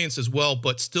the audience as well,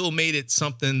 but still made it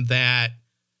something that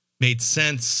made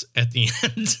sense at the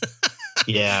end.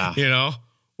 Yeah.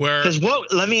 Because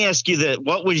let me ask you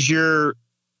what was your,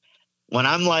 when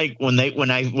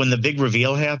the big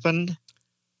reveal happened,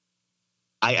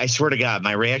 I swear to God,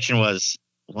 my reaction was,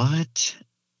 what?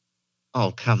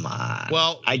 Oh, come on.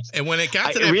 Well, and when it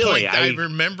got to that point, I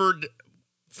remembered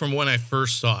from when I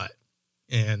first saw it.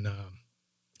 And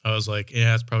I was like,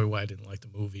 yeah, that's probably why I didn't like the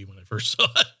movie when I first saw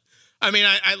it. I mean,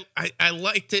 I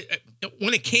liked it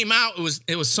when it came out.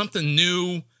 It was something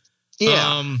new.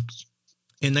 Yeah.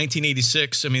 In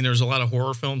 1986, I mean, there's a lot of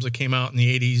horror films that came out in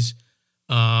the 80s.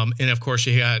 And of course,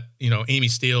 you got, Amy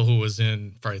Steele, who was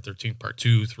in Friday the 13th Part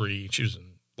 2, 3. She was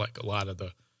in like a lot of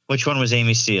the. Which one was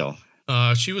Amy Steele?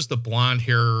 She was the blonde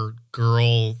hair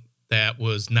girl that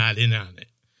was not in on it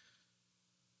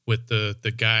with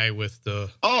the guy with the.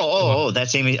 Oh,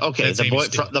 that's Amy. Okay, That's the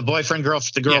boyfriend,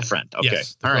 the girlfriend. Yeah. Okay,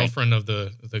 Yes, the all right, girlfriend of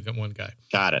the one guy.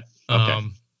 got it. Okay.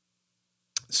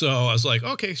 So I was like,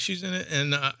 okay, she's in it,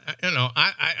 and I don't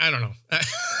know.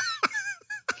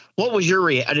 What was your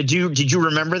reaction? Did you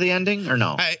remember the ending or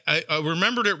no? I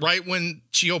remembered it right when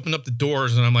she opened up the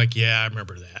doors, and I'm like, yeah, I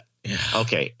remember that. Yeah.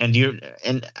 Okay, and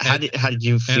how did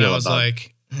you feel? And I was about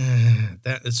like,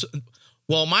 that is.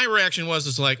 Well, my reaction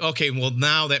was like, okay, well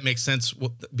now that makes sense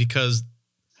because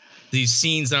these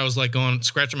scenes, I was like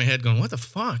scratching my head, going, what the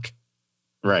fuck?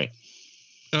 Right.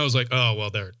 And I was like, oh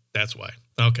well, that's why.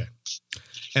 Okay.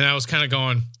 And I was kind of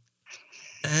going,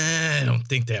 I don't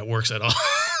think that works at all.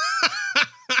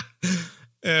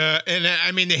 And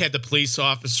I mean, they had the police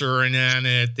officer in on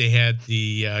it. They had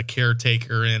the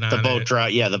caretaker in on it. The boat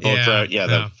drive. Yeah, the boat drive. Yeah,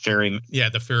 the ferry. Yeah,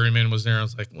 the ferryman was there. I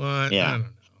was like, what? Yeah. I don't know.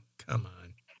 Come on.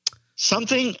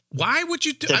 Something. Why would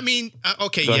you do? I mean,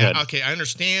 okay, Go ahead. okay. I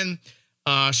understand.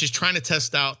 She's trying to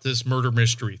test out this murder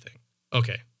mystery thing.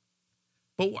 Okay.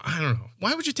 But I don't know.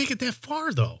 Why would you take it that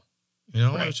far, though?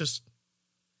 Right. It was just.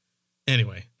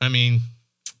 Anyway, I mean,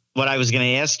 What I was going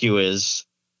to ask you is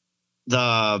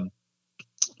the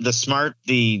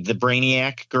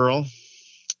brainiac girl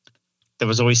that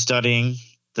was always studying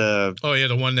the. oh yeah,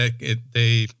 the one that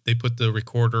they put the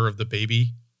recorder of the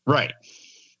baby, Right.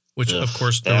 which Ugh, of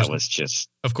course that was just.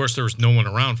 of course there was no one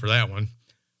around for that one.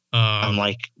 I'm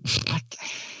like, what?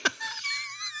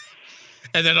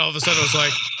 And then all of a sudden it was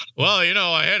like, well,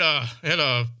 I had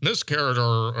a miscarriage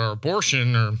or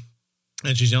abortion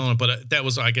and she's yelling, but that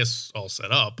was, I guess, all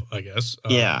set up, I guess.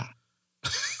 Yeah.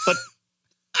 But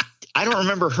I don't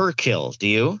remember her kill. Do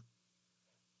you?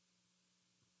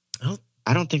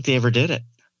 I don't think they ever did it.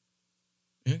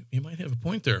 Yeah, you might have a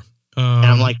point there. And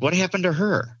I'm like, what happened to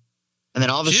her? And then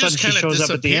all of a she sudden just she kinda shows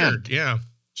up at the end. disappeared.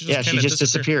 Yeah. She just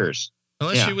disappears.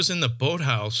 Unless she was in the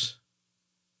boathouse.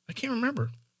 I can't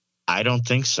remember. I don't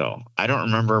think so. I don't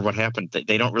remember what happened.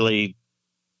 They don't really.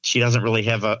 She doesn't really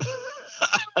have a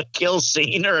kill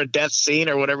scene or a death scene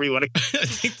or whatever you want to. I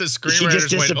think the She just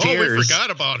screenwriters went, oh, we disappears.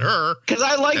 forgot about her. Because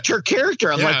I liked her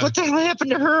character. I'm Yeah. like, what the hell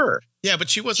happened to her? Yeah, but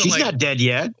she wasn't She's not dead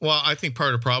yet. Well, I think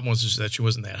part of the problem was just that she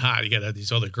wasn't that hot. You got to have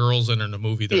these other girls in the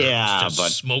movie that Yeah, are just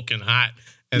but- smoking hot.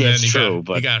 And Yeah, then it's you true,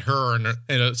 but- got her, and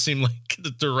it seemed like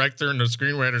the director and the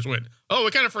screenwriters went, oh,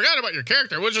 we kind of forgot about your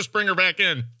character. We'll just bring her back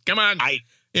in. Come on.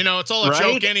 It's all a Right?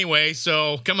 joke anyway,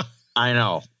 so come on. I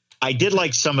know. I did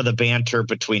like some of the banter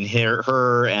between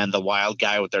her and the wild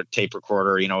guy with their tape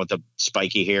recorder, with the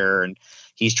spiky hair, and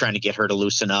he's trying to get her to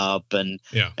loosen up and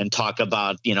talk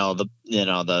about the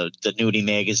nudie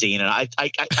magazine, and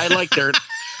I like their.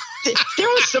 There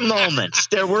were some moments.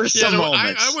 There were some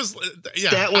moments. I was,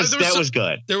 that was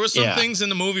good. There was some things in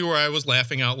the movie where I was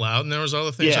laughing out loud, and there was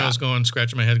other things I was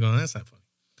scratching my head, going, "That's not funny."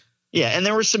 Yeah, and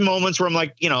there were some moments where I'm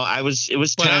like, it was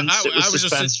tense. It was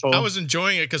suspenseful. I was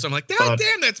enjoying it because I'm like, damn,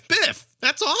 that's Biff.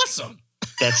 That's awesome.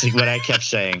 That's what I kept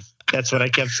saying. That's what I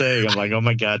kept saying. I'm like, oh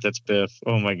my God, that's Biff.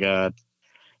 Oh my God.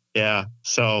 Yeah.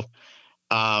 So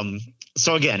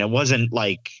again, it wasn't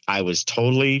like I was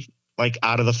totally like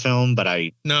out of the film, but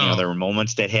there were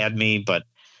moments that had me, but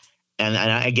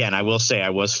again, I will say I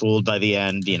was fooled by the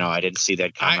end. I didn't see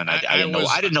that coming. I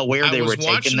didn't know where they were taking this. I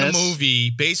was watching the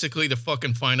movie basically to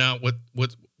fucking find out what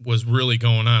was really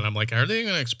going on. I'm like, are they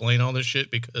going to explain all this shit?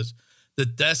 Because the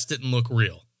deaths didn't look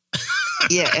real.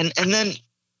 Yeah. And then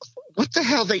what the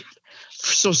hell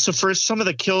so for some of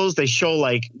the kills, they show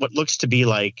like what looks to be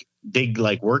like big,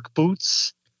 like work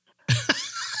boots.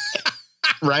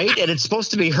 Right. And it's supposed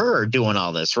to be her doing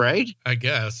all this, right? I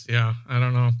guess. Yeah. I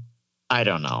don't know. I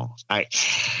don't know. I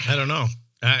don't know.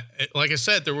 Like I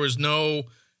said, there was no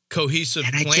cohesive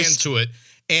plan to it.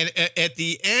 And at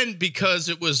the end, because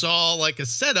it was all like a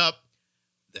setup,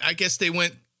 I guess they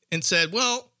went and said,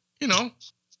 well,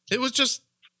 it was just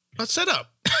a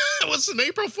setup. It was an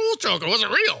April Fool's joke. It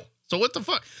wasn't real. So what the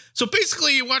fuck? So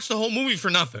basically you watch the whole movie for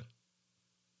nothing.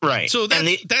 Right. So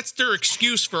that's their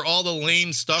excuse for all the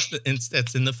lame stuff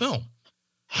that's in the film.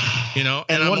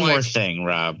 And one more thing,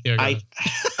 Rob. Yeah,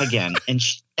 again,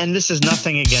 and this is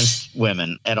nothing against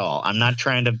women at all. I'm not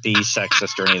trying to be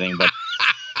sexist or anything, but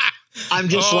I'm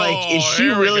just like, is she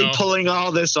really pulling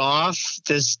all this off?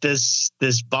 This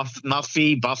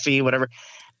Buffy, whatever.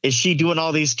 is she doing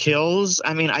all these kills?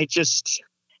 I mean,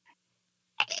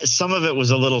 some of it was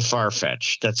a little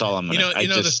far-fetched. That's all I'm going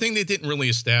to the thing they didn't really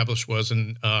establish was,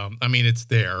 and I mean, it's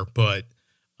there, but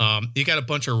you got a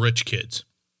bunch of rich kids.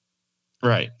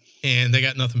 Right. And they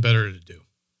got nothing better to do.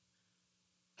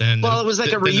 It was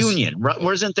like a reunion.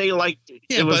 Wasn't they like,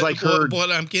 it was like her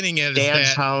what I'm getting at dad's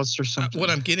is that, house or something? What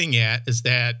I'm getting at is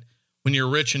that when you're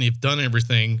rich and you've done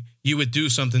everything, you would do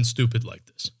something stupid like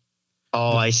this.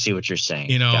 Oh, I see what you're saying.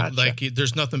 Gotcha. Like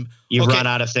there's nothing. You run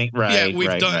out of things. Right.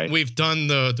 Yeah, we've done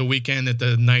the weekend at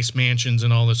the nice mansions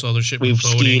and all this other shit. We've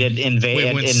skied in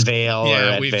Vail.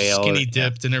 We've skinny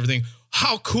dipped and everything.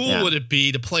 How cool would it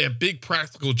be to play a big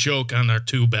practical joke on our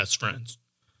two best friends?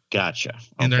 Gotcha. Okay.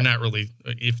 And they're not really.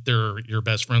 If they're your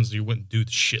best friends, you wouldn't do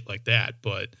shit like that.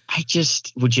 But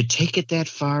would you take it that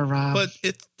far, Rob? But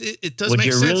it does. Would make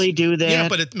you sense. really do that? Yeah,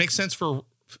 but it makes sense for.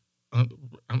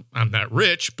 I'm not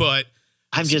rich, but.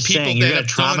 I'm just saying you're going to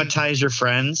traumatize your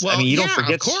friends. Well, I mean, you don't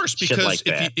forget, of course, because shit like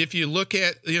that. if you look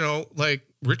at like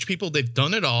rich people, they've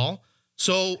done it all,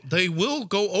 so they will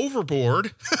go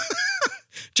overboard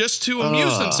just to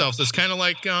amuse themselves. It's kind of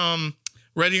like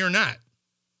Ready or Not.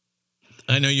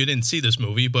 I know you didn't see this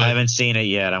movie, but I haven't seen it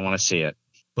yet. I want to see it.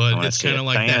 But it's kind of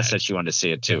like Diana that. said she wanted to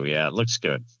see it too. Yeah, it looks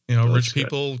good. Rich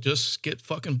people just get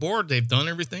fucking bored. They've done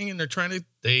everything, and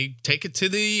they take it to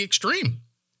the extreme.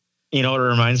 You know what it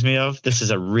reminds me of? This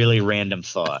is a really random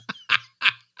thought.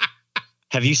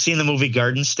 Have you seen the movie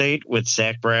Garden State with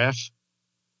Zach Braff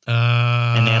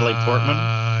and Natalie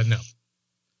Portman? No.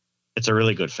 It's a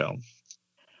really good film.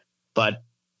 But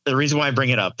the reason why I bring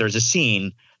it up, there's a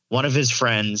scene, one of his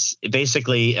friends,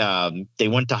 basically they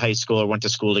went to high school or went to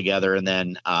school together, and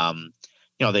then,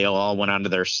 they all went on to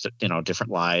their, different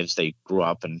lives. They grew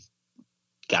up and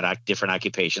got different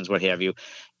occupations, what have you.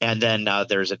 And then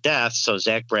there's a death. So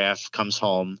Zach Braff comes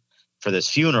home for this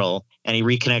funeral and he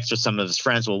reconnects with some of his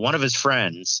friends. Well, one of his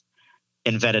friends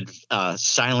invented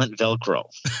silent Velcro.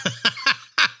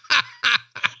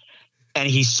 And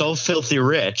he's so filthy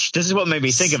rich. This is what made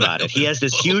me think about it. He has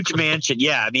this huge mansion.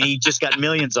 Yeah. I mean, he just got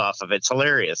millions off of it. It's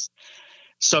hilarious.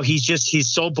 So he's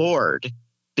so bored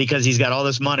because he's got all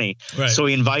this money. Right. So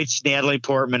he invites Natalie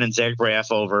Portman and Zach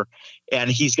Braff over, and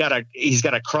he's got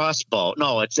a crossbow.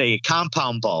 No, it's a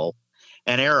compound bow,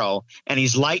 an arrow, and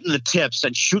he's lighting the tips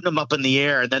and shooting them up in the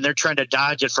air. And then they're trying to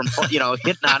dodge it from, hitting on,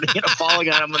 falling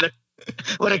on them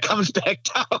when it comes back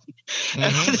down,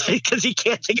 because he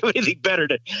can't think of anything better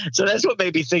so that's what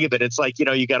made me think of it. It's like,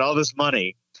 you got all this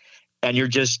money and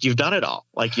you've done it all,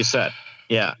 like you said.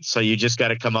 Yeah. So you just got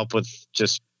to come up with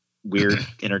just weird,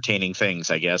 entertaining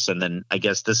things, I guess. And then I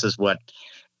guess this is what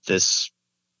this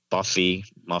Muffy,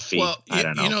 I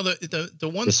don't know. The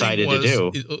one decided thing was,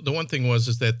 to do. The one thing was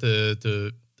that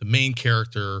the main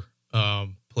character,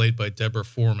 played by Deborah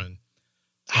Foreman.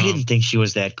 I didn't think she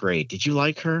was that great. Did you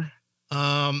like her?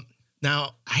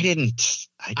 Now I didn't.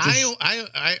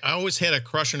 I always had a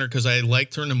crush on her because I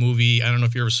liked her in a movie. I don't know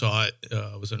if you ever saw it.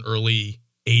 It was an early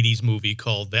 '80s movie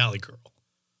called Valley Girl.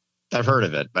 I've heard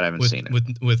of it, but I haven't seen it.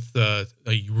 With a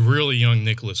really young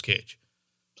Nicolas Cage.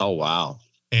 Oh, wow.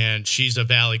 And she's a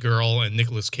Valley Girl, and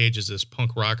Nicolas Cage is this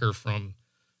punk rocker from,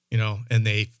 and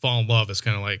they fall in love. It's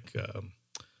kind of like,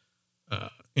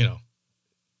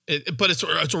 but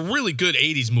it's a really good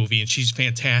 80s movie, and she's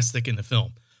fantastic in the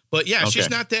film. But yeah, she's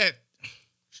not that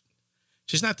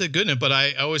good in it, but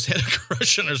I always had a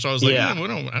crush on her, so I was like, I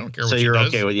don't care what she does. So you're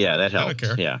okay with, that helps. I don't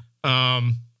care. Yeah.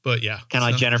 But yeah. Kind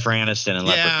of like Jennifer Aniston and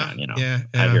Leprechaun, Yeah.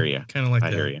 I hear you. Kind of like I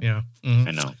that. hear you. Yeah. Mm-hmm.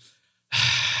 I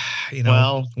know.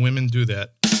 Well, women do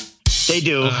that. They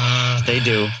do. They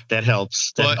do. That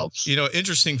helps. That helps.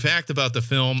 Interesting fact about the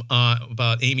film,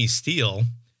 about Amy Steele.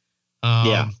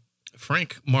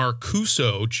 Frank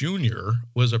Marcuso Jr.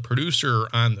 was a producer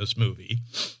on this movie.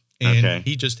 And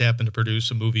he just happened to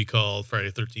produce a movie called Friday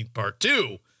the 13th Part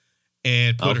 2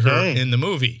 and put her in the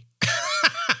movie.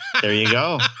 There you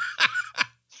go.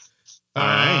 All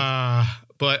right.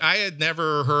 But I had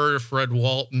never heard of Fred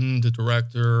Walton, the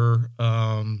director.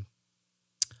 I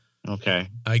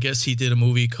guess he did a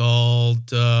movie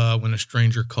called When a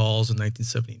Stranger Calls in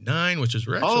 1979, which is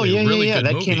actually a really good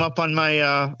movie. That came up on my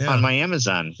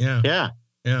Amazon. Yeah.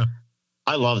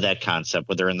 I love that concept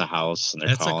where they're in the house and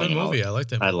they're calling. That's a good movie. I like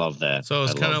that movie. I love that. So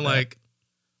it's kind of like,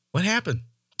 what happened?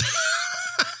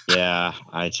 I'm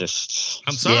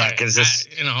sorry. Yeah, because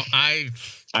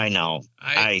I know.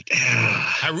 I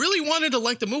really wanted to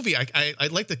like the movie. I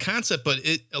like the concept, but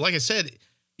like I said,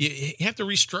 you have to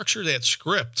restructure that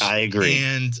script. I agree.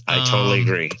 And I totally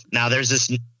agree. Now there's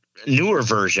this newer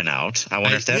version out. I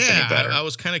wonder if that's any better. I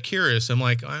was kind of curious. I'm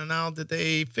like, now did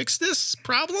they fix this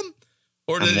problem?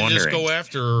 Or did they just go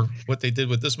after what they did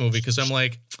with this movie? Because I'm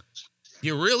like,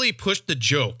 you really pushed the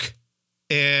joke.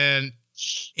 And,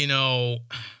 you know,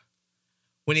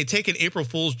 when you take an April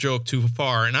Fool's joke too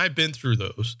far, and I've been through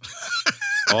those.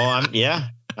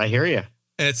 I hear you.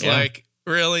 It's like,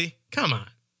 really? Come on.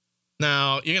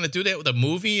 Now, you're going to do that with a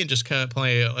movie and just kind of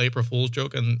play an April Fool's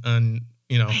joke on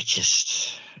you know.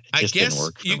 I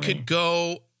guess you could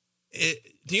go.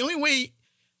 The only way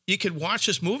you could watch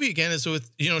this movie again is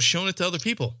with, you know, showing it to other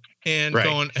people and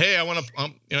going, hey, I want to,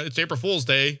 you know, it's April Fool's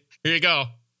Day. Here you go.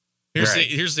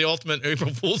 Here's the ultimate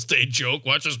April Fool's Day joke.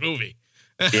 Watch this movie.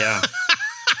 Yeah.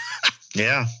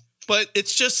 Yeah. But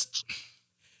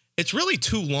it's really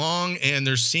too long. And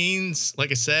there's scenes,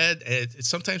 like I said,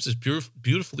 sometimes it's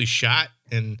beautifully shot.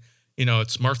 And, you know,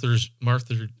 it's Martha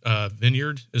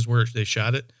Vineyard is where they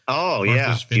shot it. Oh,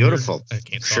 Martha's Vineyard. Beautiful. I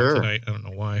can't talk tonight. I don't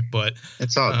know why, but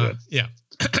it's all good. Yeah.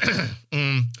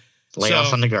 Lay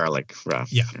off on the garlic, Rob.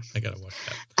 Yeah, I gotta watch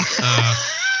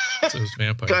that. So those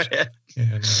vampires. Go ahead.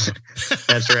 And,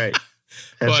 that's right.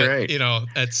 That's right. You know,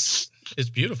 it's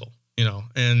beautiful. You know,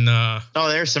 and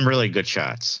there's some really good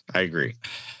shots. I agree.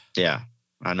 Yeah,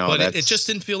 I know. But it just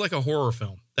didn't feel like a horror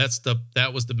film.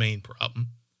 That was the main problem.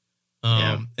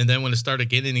 And then when it started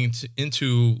getting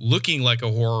into looking like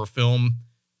a horror film,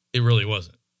 it really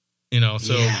wasn't. You know,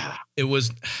 so it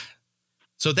was.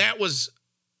 So that was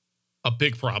a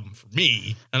big problem for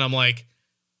me. And I'm like,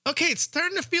 okay, it's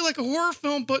starting to feel like a horror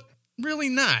film, but really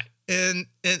not. And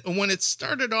when it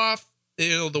started off,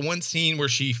 you know, the one scene where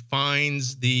she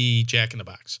finds the Jack in the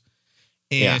Box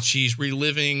and she's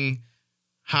reliving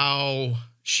how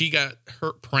she got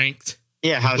pranked.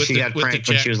 Yeah, how she got pranked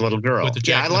when she was a little girl.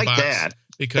 I like that.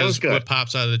 Because what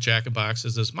pops out of the Jack in the Box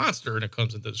is this monster and it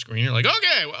comes into the screen. You're like,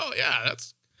 okay, well, yeah,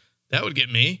 that would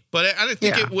get me. But I didn't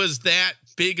think it was that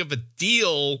big of a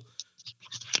deal.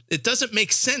 It doesn't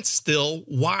make sense still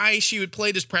why she would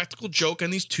play this practical joke on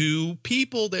these two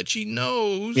people that she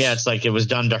knows. Yeah, it's like it was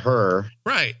done to her.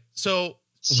 Right. So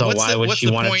why would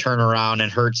she want to turn around and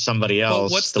hurt somebody else? Well,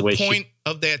 what's the point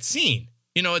of that scene?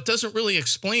 You know, it doesn't really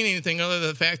explain anything other than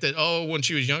the fact that, when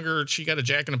she was younger, she got a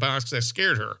Jack in the Box that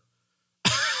scared her.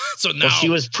 So now she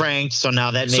was pranked. So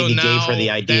now that maybe gave her the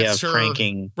idea of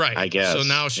pranking, right? I guess. So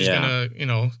now she's gonna, you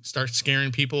know, start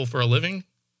scaring people for a living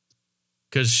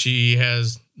because she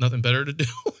has nothing better to do.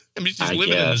 I mean, she's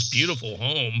living in this beautiful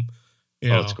home. You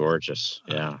know. It's gorgeous.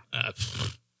 Yeah.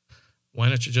 Why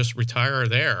don't you just retire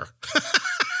there?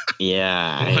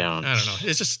 I don't know.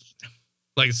 It's just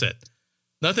like I said,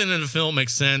 nothing in the film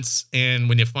makes sense, and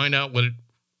when you find out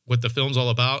what the film's all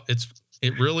about,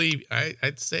 it really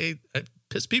I'd say it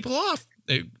piss people off.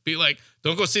 They'd be like,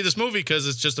 don't go see this movie because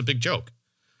it's just a big joke.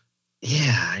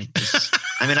 Yeah.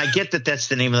 I mean, I get that that's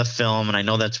the name of the film and I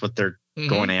know that's what they're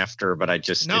going after, but it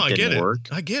didn't work.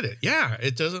 I get it. Yeah.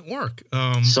 It doesn't work.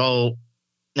 So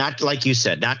not like you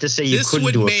said, not to say you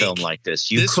couldn't do a film like this.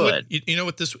 You could. You know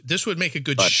what? This would make a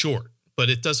good short, but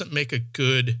it doesn't make a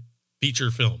good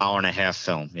feature film. Hour and a half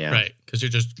film. Yeah. Right. Because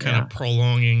you're just kind of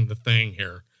prolonging the thing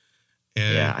here.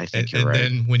 And, I think you're right.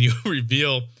 And then when you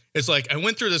reveal, it's like I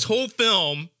went through this whole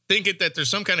film thinking that there's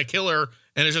some kind of killer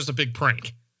and it's just a big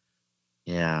prank.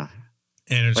 Yeah.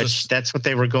 And that's what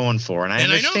they were going for. And I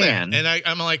understand. I know that. And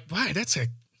I'm like, why? It's like,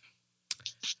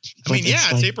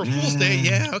 April Fool's Day.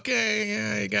 Yeah. Okay.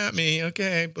 Yeah. You got me.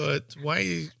 Okay. But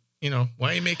why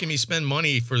are you making me spend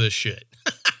money for this shit?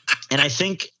 And I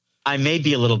think I may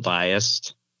be a little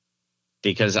biased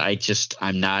because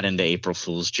I'm not into April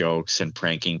Fool's jokes and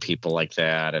pranking people like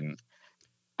that. And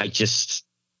I just,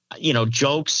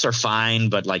 jokes are fine,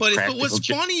 but if it was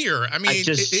funnier, I mean,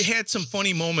 it had some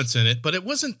funny moments in it, but it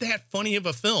wasn't that funny of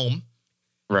a film.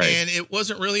 Right. And it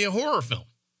wasn't really a horror film.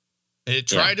 It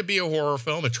tried to be a horror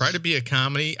film. It tried to be a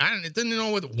comedy. It didn't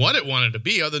know what it wanted to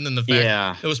be other than the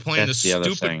fact it was playing this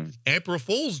stupid April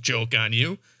Fool's joke on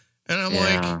you. And I'm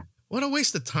like, what a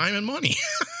waste of time and money.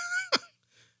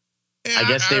 I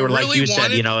guess they were really like you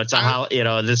said,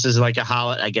 it's this is like a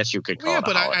holiday. I guess you could call it.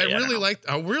 But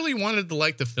I really wanted to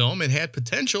like the film. It had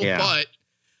potential, but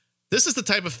this is the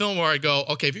type of film where I go,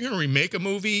 okay, if you're going to remake a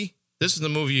movie, this is the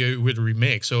movie you would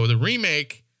remake. So the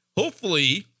remake,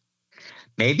 hopefully,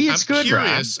 maybe it's good.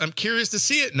 I'm curious to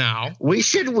see it now. We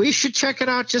should check it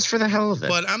out just for the hell of it.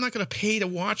 But I'm not going to pay to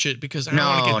watch it because I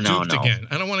don't want to get duped again.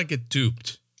 I don't want to get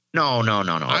duped. No.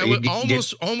 I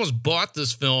almost bought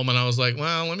this film and I was like,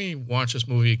 well, let me watch this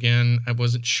movie again. I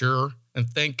wasn't sure. And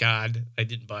thank God I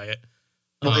didn't buy it.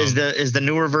 Well, is the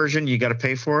newer version, you got to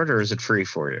pay for it or is it free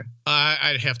for you?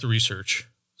 I'd have to research.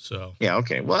 So, yeah.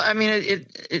 Okay. Well, I mean,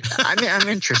 I'm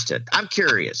interested. I'm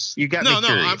curious. You got me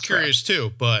curious. I'm curious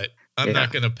too, but I'm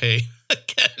not going to pay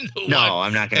again No,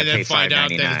 I'm not going to pay $5.99. And then find out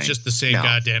that it's just the same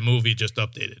goddamn movie, just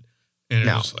updated. And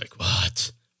it was like,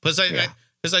 what? Because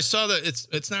I saw that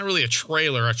it's not really a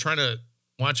trailer. I try to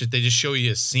watch it. They just show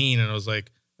you a scene, and I was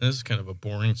like, this is kind of a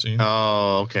boring scene.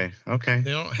 Oh, okay.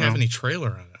 They don't have any trailer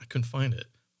on it. I couldn't find it,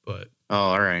 but. Oh,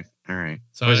 all right.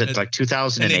 So was it like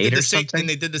 2008 or something? And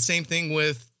they did the same thing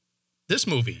with this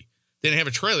movie. They didn't have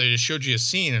a trailer. They just showed you a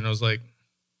scene, and I was like.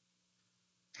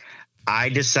 I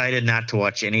decided not to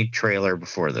watch any trailer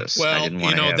before this. Well,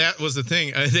 that was the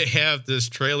thing. They have this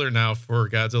trailer now for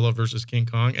Godzilla versus King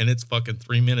Kong, and it's fucking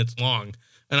 3 minutes long.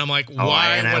 And I'm like,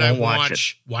 why would I want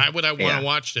to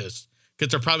watch this? Because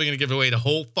they're probably going to give away the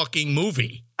whole fucking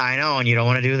movie. I know, and you don't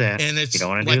want to do that. And it's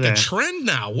like a trend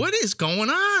now. What is going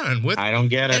on? I don't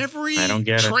get it. Every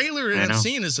trailer I've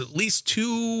seen is at least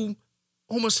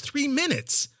almost 3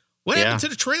 minutes. What happened to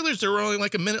the trailers that were only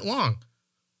like a minute long?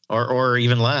 Or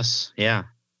even less. Yeah.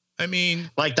 I mean,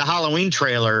 like the Halloween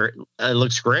trailer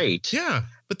looks great. Yeah.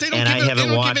 But they don't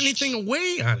give anything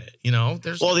away on it.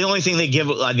 The only thing they give,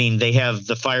 they have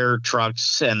the fire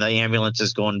trucks and the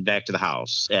ambulances going back to the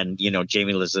house. And,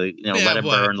 Jamie Liz, let it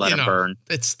burn.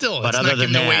 It's still, it's not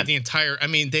giving away the entire,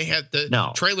 they had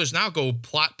the trailers now go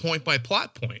plot point by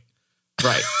plot point.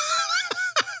 Right.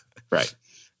 Right.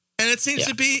 And it seems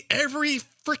to be every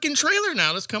freaking trailer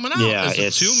now that's coming out. Yeah,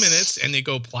 it's 2 minutes and they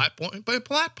go plot point by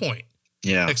plot point.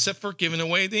 Yeah. Except for giving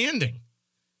away the ending.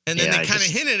 And then they kind of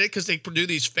hinted it because they do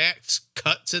these facts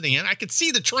cuts at the end. I could see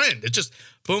the trend. It's just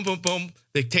boom, boom, boom.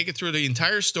 They take it through the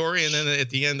entire story. And then at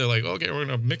the end, they're like, okay, we're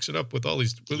going to mix it up with all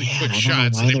these really quick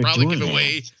shots. And they probably give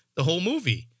away the whole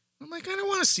movie. I'm like, I don't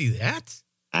want to see that.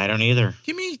 I don't either.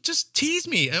 Just tease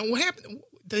me. And what happened?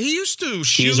 They used to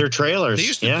shoot teaser trailers.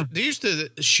 They used to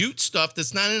shoot stuff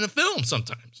that's not in a film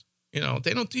sometimes. They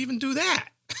don't even do that.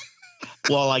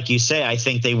 Well, like you say, I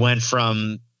think they went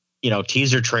from,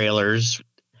 teaser trailers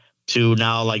to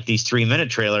now like these 3-minute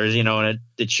trailers, and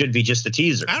it should be just a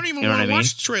teaser. I don't even want to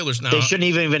watch the trailers now. They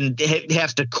shouldn't even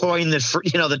have to coin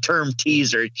the term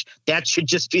teaser. That should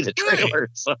just be the trailer. Right.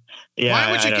 So,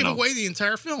 why would you give away the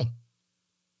entire film?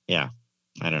 Yeah,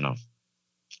 I don't know.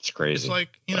 It's crazy. It's like,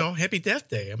 Happy Death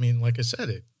Day. Like I said,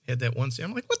 it had that one scene.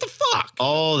 I'm like, what the fuck?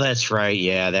 Oh, that's right.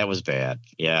 Yeah, that was bad.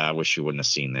 Yeah, I wish you wouldn't have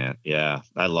seen that. Yeah,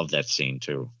 I love that scene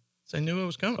too. So I knew it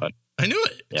was coming. I knew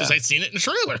it because I'd seen it in the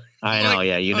trailer. I know.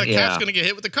 The cop's going to get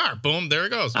hit with the car. Boom, there it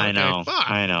goes. I know.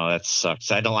 Fuck. I know. That sucks.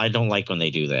 I don't like when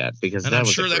they do that because I'm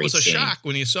sure that was a shock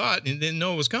when you saw it and you didn't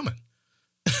know it was coming.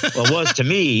 Well, it was to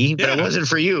me, but it wasn't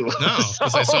for you. No,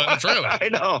 because I saw it in the trailer. I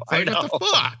know. What the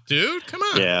fuck, dude? Come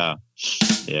on. Yeah.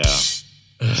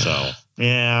 So,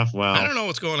 well. I don't know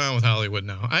what's going on with Hollywood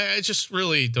now. I just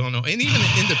really don't know. And even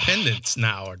independents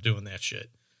now are doing that shit.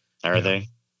 Are they?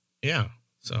 Yeah.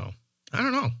 So, I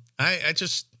don't know. I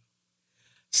just...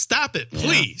 Stop it,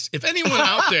 please. If anyone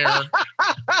out there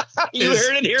you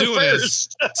heard it here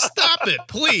first. Stop it,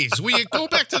 please. Will you go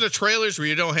back to the trailers where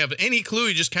you don't have any clue?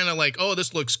 You just kind of like, oh,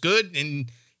 this looks good.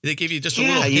 And they give you just a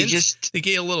little hint. They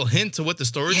gave you a little hint to what the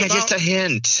story's about. Yeah, just a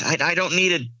hint. I don't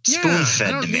need it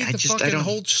spoon-fed to me. I don't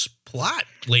whole plot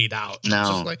laid out.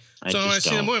 No. When I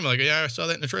see the movie, I'm like, yeah, I saw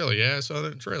that in the trailer. Yeah, I saw that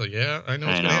in the trailer. Yeah, I know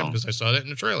what's going to happen because I saw that in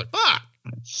the trailer. Fuck.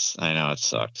 I know, it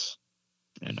sucks.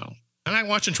 I'm not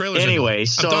watching trailers anyway. Anymore.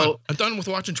 So I'm done with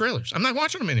watching trailers. I'm not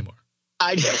watching them anymore.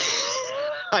 I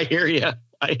hear you.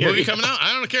 Movie coming out.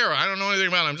 I don't care. I don't know anything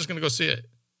about it. I'm just going to go see it.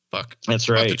 Fuck. That's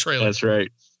right. The trailer. That's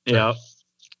right. Yeah.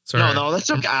 Sorry. No, that's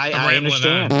okay. I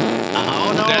understand.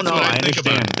 Oh no, I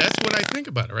understand. That's what I think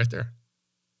about it right there.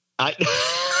 I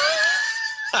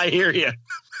hear you.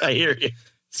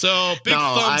 So big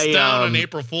thumbs down on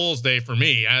April Fool's Day for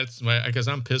me. That's because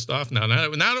I'm pissed off now. Now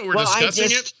that we're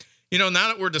discussing it. Now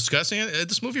that we're discussing it,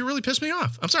 this movie really pissed me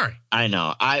off. I'm sorry. I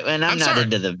know. I'm not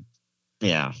into the.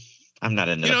 Yeah, I'm not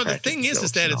into. The thing is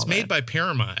that it's made by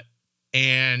Paramount,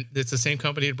 and it's the same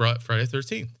company that brought Friday the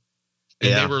 13th.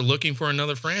 And they were looking for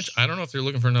another franchise. I don't know if they're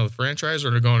looking for another franchise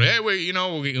or they're going, hey,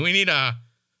 we need a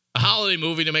holiday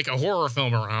movie to make a horror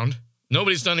film around.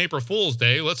 Nobody's done April Fool's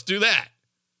Day. Let's do that.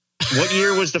 What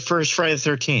year was the first Friday the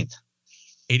 13th?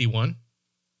 81.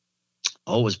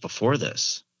 Oh, it was before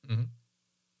this. Mm-hmm.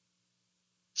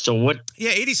 So what?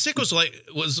 Yeah, 86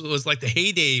 was like the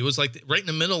heyday. It was like right in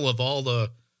the middle of all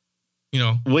the,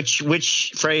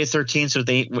 Which Friday the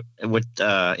 13th with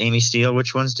Amy Steele?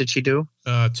 Which ones did she do?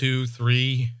 2,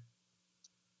 3.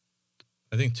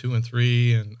 I think 2 and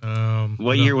 3. And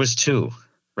what year was 2?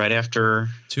 Right after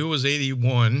 2 was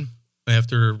 81.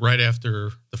 Right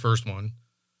after the first one.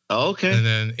 Oh, okay. And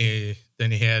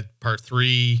then he had part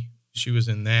 3. She was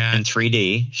in that. In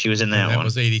 3D, she was in that one. That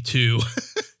was 82.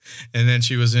 And then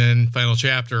she was in Final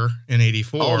Chapter in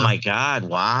 84. Oh my God.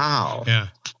 Wow. Yeah.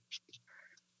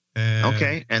 And,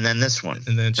 Okay. And then this one.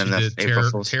 And then she did April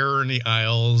Fool's. Terror in the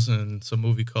Isles and some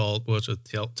movie called, well, it's a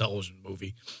television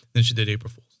movie. Then she did April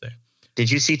Fool's Day. Did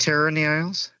you see Terror in the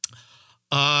Isles?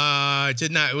 I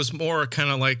did not. It was more kind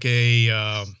of like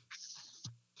a,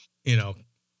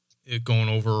 going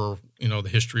over, the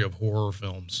history of horror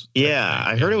films. Yeah,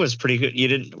 I heard it was pretty good. You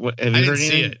didn't? Have you heard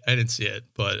anything? I didn't see it,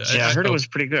 but I heard it was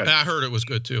pretty good. I heard it was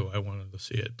good too. I wanted to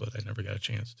see it, but I never got a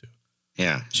chance to.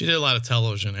 Yeah, she did a lot of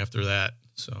television after that.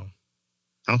 So,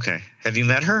 okay. Have you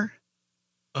met her?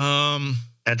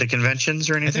 At the conventions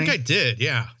or anything? I think I did.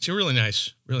 Yeah, she's a really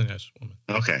nice woman.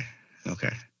 Okay.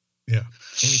 Yeah,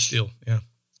 Amy Steele. Yeah,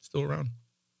 still around.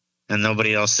 And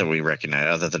nobody else that we recognize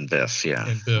other than Biff. Yeah,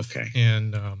 and Biff. Okay.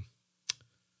 And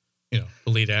the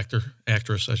lead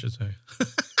actress, I should say.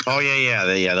 Oh yeah,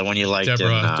 the one you liked,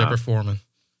 Deborah Foreman.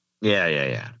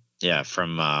 Yeah,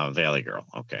 from Valley Girl.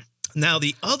 Okay. Now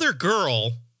the other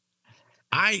girl,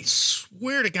 I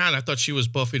swear to God, I thought she was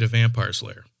Buffy the Vampire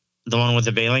Slayer. The one with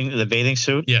the bathing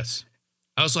suit. Yes.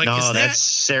 I was like, no, that's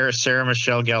Sarah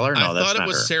Michelle Gellar. No, I thought it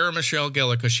was her. Sarah Michelle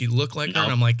Gellar because she looked like her,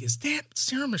 and I'm like, is that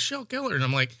Sarah Michelle Gellar? And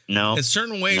I'm like, no. In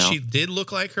certain ways, she did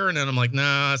look like her, and then I'm like, no,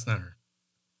 that's not her.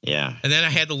 Yeah. And then I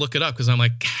had to look it up because I'm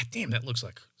like, God damn, that looks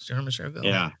like Sarah Michelle Gellar.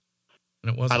 Yeah.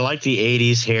 And it wasn't. I liked the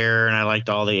 80s hair, and I liked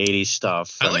all the 80s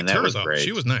stuff. I liked her, though. Great.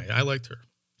 She was nice. I liked her.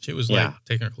 She was like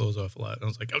taking her clothes off a lot. And I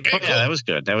was like, okay, cool. Yeah, that was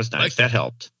good. That was nice. That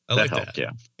helped. That helped.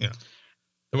 Yeah.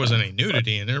 There wasn't any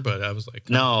nudity in there, but I was like,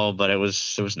 no, but it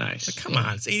was nice. Like, come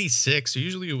on, it's 86. So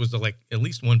usually it was like at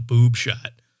least one boob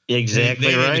shot. Exactly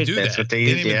they right. That's what they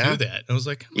didn't even do that. I was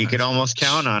like, you could almost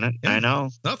count on it. Yeah. I know.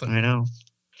 Nothing. I know.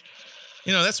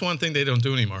 That's one thing they don't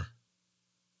do anymore.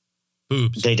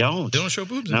 Boobs. They don't. They don't show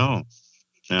boobs anymore.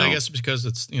 No. I guess because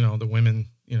it's, the women,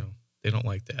 they don't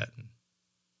like that. And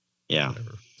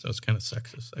whatever. So it's kind of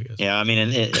sexist, I guess. Yeah, I mean,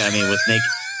 with naked.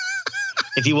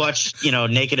 If you watch,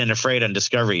 Naked and Afraid on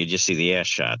Discovery, you just see the ass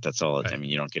shot. That's all. Right. I mean,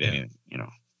 you don't get anything,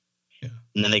 Yeah.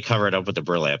 And then they cover it up with the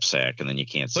burlap sack, and then you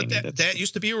can't see it. But that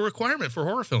used to be a requirement for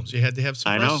horror films. You had to have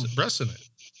some breasts in it.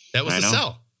 That was the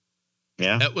sell.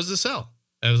 Yeah. That was the sell.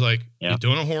 I was like, you're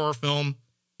doing a horror film,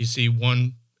 you see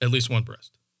at least one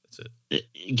breast. That's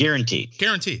it.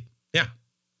 Guaranteed. Yeah.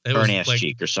 Or an ass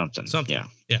cheek or something. Yeah.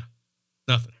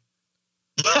 Nothing.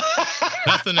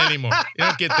 Nothing anymore. You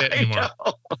don't get that anymore.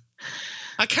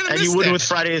 I kind of miss that. And you would with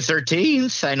Friday the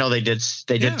 13th. I know they did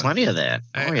plenty of that.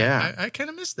 I kind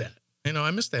of miss that.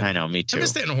 I miss that. I know, me too. I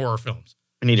miss that in horror films.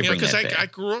 I need to bring that back. Because I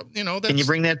grew up, Can you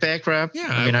bring that back, Rob? Yeah.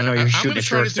 I mean, I know you're shooting a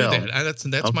short film. I'm going to try to do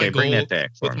that. That's my goal bring that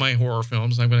back with my horror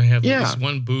films. I'm going to have at least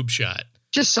one boob shot.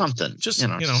 Just something. Just,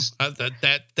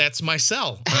 that's my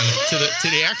sell to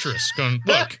the actress going,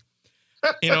 look.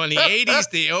 In the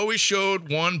 80s, they always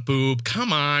showed one boob.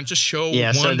 Come on, just show one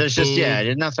boob. So there's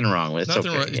there's nothing wrong with it.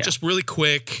 Nothing wrong. It's just really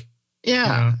quick.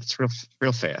 Yeah, it's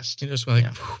real fast. You just like,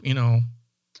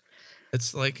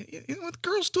 it's like,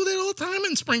 girls do that all the time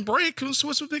in spring break.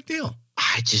 What's the big deal?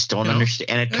 I just don't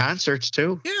understand. And at concerts,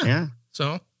 too. Yeah.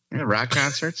 So? Yeah, rock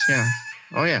concerts, yeah.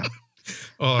 Oh, yeah.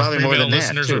 Well, probably more than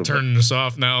listeners are turning us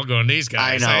off now going, these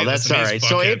guys. I know, that's all right.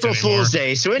 So April Fool's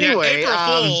Day. So anyway. April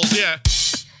Fool's, yeah.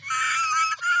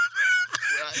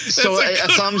 So a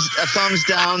thumbs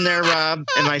down there, Rob.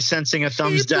 Am I sensing a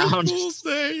thumbs down? Fool's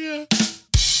Day, yeah.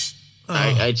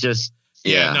 I just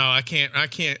no, I can't. I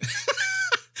can't.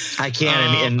 I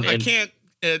can't. I can't.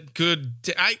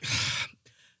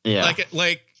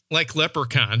 Like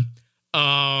Leprechaun.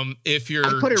 If you're,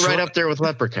 I put it right up there with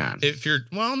Leprechaun. If you're,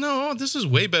 no, this is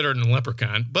way better than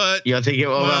Leprechaun. But you think?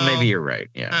 Well, maybe you're right.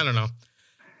 Yeah, I don't know.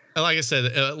 Like I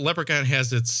said, Leprechaun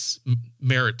has its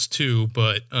merits too,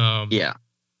 but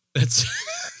it's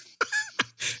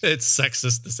it's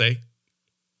sexist to say,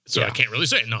 so I can't really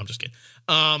say it. No, I'm just kidding.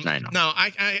 I know. No,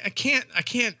 I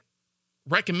can't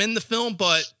recommend the film,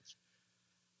 but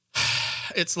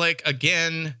it's like,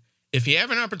 again, if you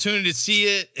have an opportunity to see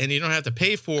it and you don't have to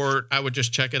pay for it, I would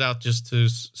just check it out just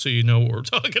so you know what we're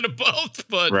talking about.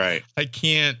 But I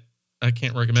can't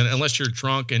recommend it unless you're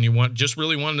drunk and you want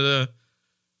to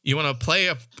play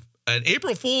an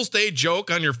April Fool's Day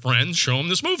joke on your friends. Show them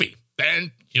this movie,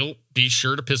 then you'll be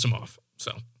sure to piss them off.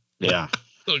 So they'll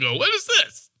go, "What is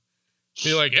this?"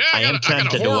 Be like, "Yeah, I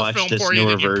got a horror film for you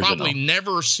that you've probably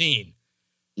never seen."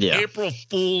 Yeah. April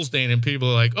Fool's Day, and people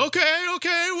are like, okay,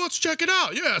 let's check it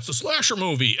out. Yeah, it's a slasher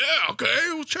movie. Yeah, okay,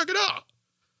 we'll check it out.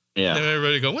 Yeah. And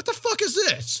everybody go, what the fuck is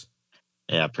this?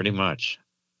 Yeah, pretty much.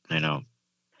 I know.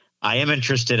 I am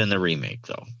interested in the remake,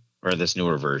 though, or this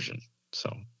newer version.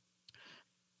 So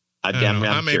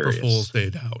I'm April Fool's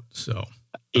Day out, so.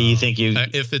 You think you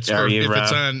if it's are you, if Rob?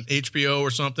 it's on HBO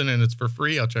or something and it's for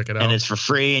free, I'll check it out. And it's for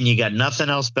free, and you got nothing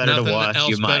else better to watch. Else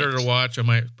you might. better to watch. I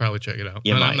might probably check it out.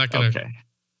 You But might. I'm not going to Okay.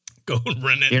 go and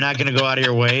rent it. You're not going to go out of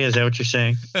your way. Is that what you're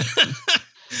saying?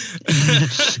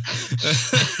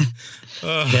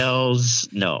 Hells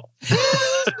no.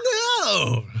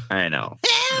 No. I know.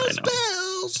 Hells I know.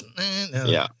 bells. No.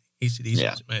 Yeah. ACDC's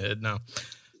Yeah. in my head now.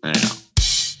 I know.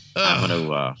 I'm going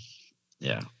to.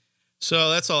 Yeah. So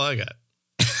that's all I got.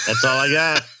 That's all I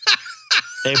got.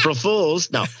 April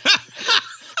Fools. No.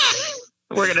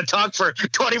 We're going to talk for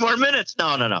 20 more minutes.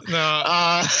 No. No.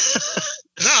 Uh,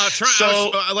 No,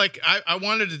 So- I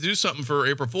wanted to do something for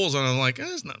April Fool's, and I'm like,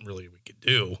 there's not really we could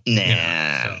do. Nah. You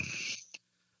know,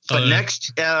 so.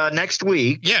 But next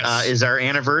week Yes. is our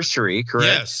anniversary, correct?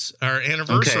 Yes, our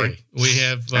anniversary. Okay. We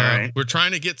have. All right. We're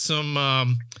trying to get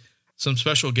some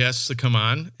special guests to come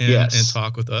on and, Yes. and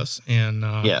talk with us, and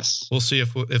Yes. we'll see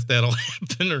if that'll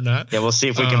happen or not. Yeah, we'll see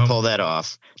if we can pull that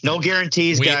off. No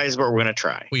guarantees, guys, but we're going to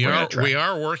try. We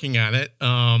are working on it.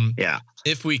 Yeah.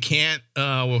 If we can't,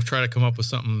 we'll try to come up with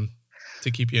something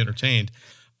to keep you entertained.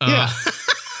 Yeah.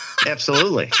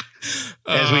 Absolutely.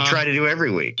 As we try to do every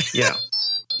week. Yeah.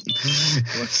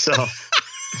 So,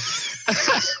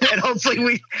 and hopefully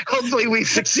we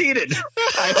succeeded.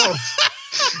 I hope.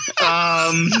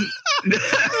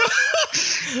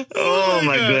 Oh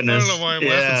my God. goodness! I don't know why I'm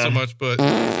laughing so much, but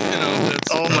that's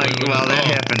that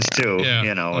happens too. Yeah.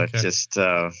 It's Okay. just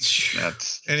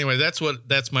that's Anyway,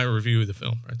 that's my review of the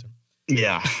film right there.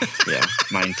 yeah,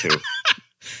 mine too.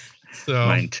 So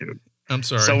Mine too. I'm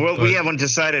sorry. So we but- haven't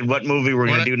decided what movie we're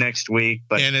going to do next week,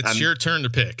 but and it's your turn to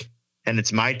pick. and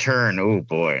it's my turn. Oh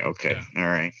boy. Okay. Yeah. All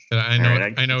right. And I know. All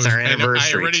right, I know. it's our I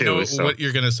anniversary already too, know so- what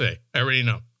you're gonna say. I already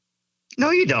know.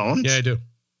 No, you don't. Yeah, I do.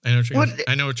 I know what you're. What?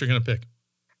 I know what you're gonna pick.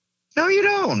 No, you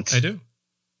don't. I do.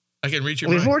 I can read your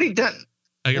We've mind. already done.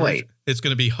 I can wait. It's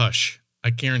gonna be Hush. I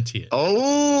guarantee it.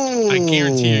 Oh, I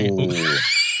guarantee you. Ooh.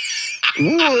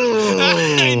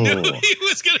 I knew he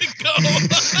was gonna go.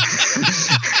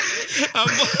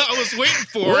 I was waiting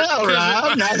for it. Well, 'cause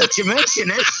Rob, now that you mention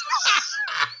it.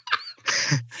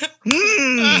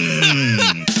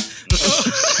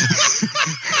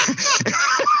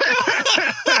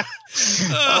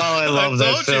 I love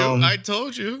that film. I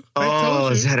told you. Oh,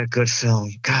 is that a good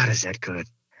film? God, is that good?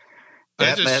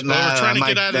 We're trying to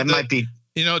get out of that might be.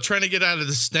 trying to get out of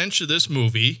the stench of this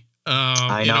movie.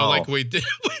 I know. Like we did,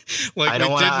 I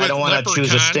don't want to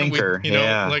choose a stinker.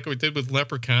 Like we did with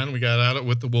Leprechaun. We got out of it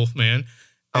with the Wolfman.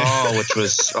 Oh, which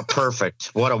was a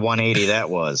perfect. What a 180 that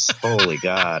was. Holy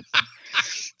God.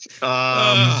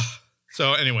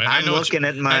 So anyway, I'm looking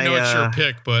at my. I know it's your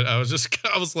pick, but I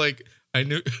was like, I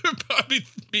knew probably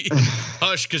be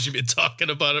Hush because you've been talking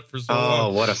about it for so long. Oh,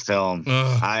 what a film!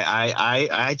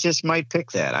 I just might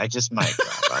pick that. I just might.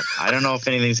 I don't know if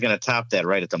anything's going to top that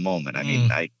right at the moment. I mean,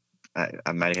 I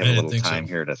might have a little time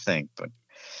here to think, but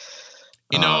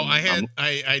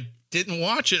I didn't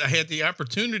watch it. I had the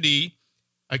opportunity.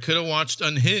 I could have watched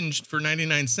Unhinged for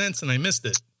 99 cents, and I missed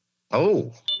it.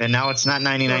 Oh, and now it's not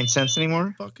 99 cents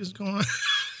anymore? What the fuck is going on?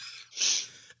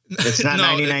 It's not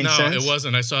 99 cents? No, it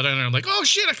wasn't. I saw it and I'm like, oh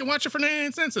shit, I can watch it for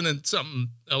 99 cents. And then something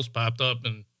else popped up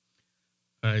and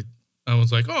I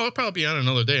was like, oh, it'll probably be on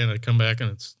another day. And I come back and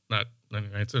it's not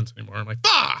 99 cents anymore. I'm like,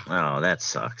 Oh, that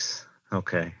sucks.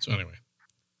 Okay. So anyway.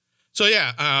 So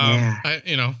yeah,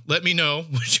 let me know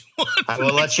what you want. I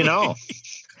will let you know.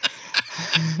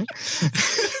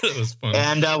 It was fun.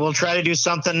 And we'll try to do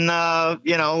something, a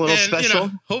little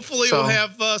special. Hopefully we'll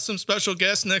have some special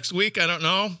guests next week. I don't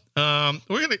know.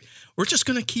 We're just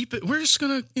gonna keep it. We're just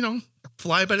gonna,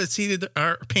 fly by the seat of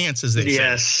our pants, as they say.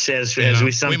 Yes, as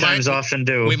we sometimes often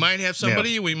do. We might have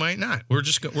somebody. We might not. We're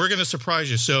gonna surprise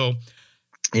you. So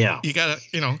yeah, you gotta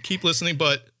keep listening.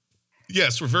 But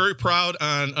yes, we're very proud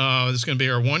on this is going to be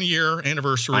our 1 year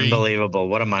anniversary. Unbelievable.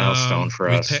 What a milestone for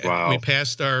us. Wow. We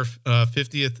passed our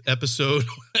 50th episode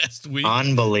last week.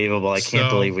 Unbelievable. I can't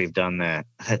believe we've done that.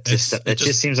 It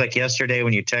just seems like yesterday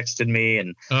when you texted me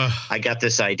and I got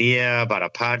this idea about a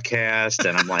podcast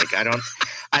and I'm like, I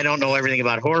don't know everything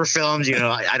about horror films.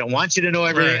 I don't want you to know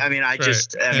everything. Right,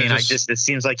 it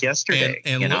seems like yesterday,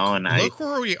 and look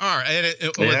where we are.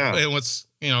 And what's,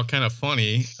 kind of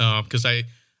funny, because I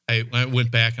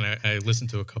went back and I listened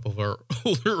to a couple of our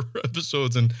older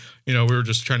episodes and, we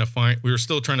were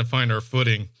still trying to find our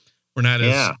footing. We're not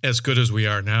as good as we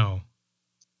are now.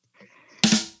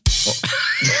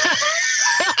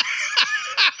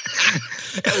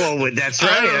 Well, that's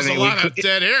right. There was a lot of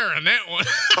dead air on that one.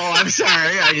 Oh, I'm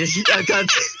sorry. I got.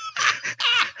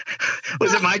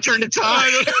 Was it my turn to talk?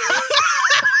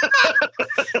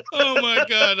 Oh Oh my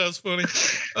God, that was funny.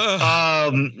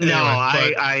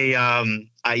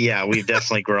 Yeah, we've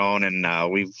definitely grown,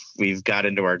 and we've got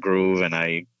into our groove, and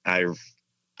I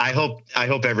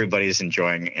hope everybody's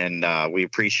enjoying, and we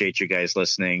appreciate you guys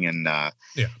listening, and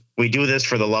we do this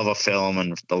for the love of film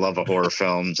and the love of horror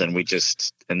films, and we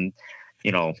just, and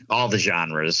you know, all the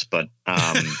genres, but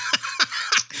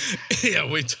yeah,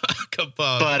 we talk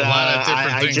about a lot of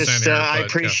different things. I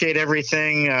appreciate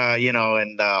everything, you know,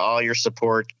 and all your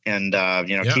support, and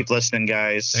you know, keep listening,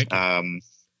 guys. Thank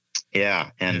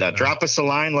you. Drop us a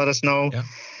line, let us know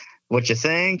what you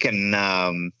think,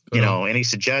 and you know, any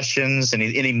suggestions,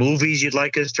 any movies you'd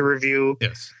like us to review.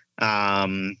 Yes.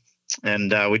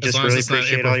 And we just really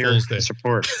appreciate all your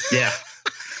support. Yeah.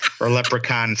 Or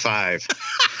Leprechaun 5.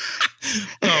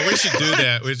 Oh, we should do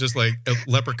that. We just like a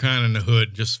Leprechaun in the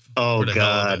Hood. Just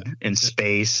in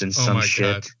space and some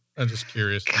shit. God. I'm just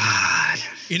curious. God.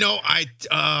 You know, I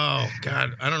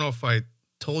don't know if I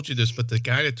told you this, but the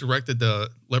guy that directed the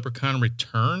Leprechaun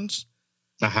Returns,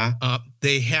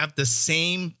 they have the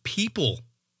same people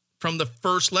from the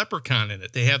first Leprechaun in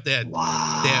it. They have that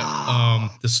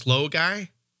the slow guy.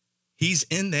 He's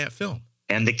in that film.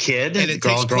 And the kid, and it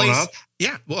takes grown place, up.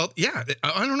 Yeah, well, yeah.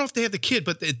 I don't know if they have the kid,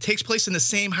 but it takes place in the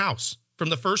same house from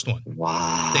the first one.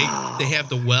 Wow. They have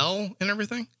the well and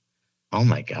everything. Oh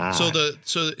my God.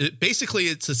 Basically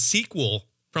it's a sequel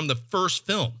from the first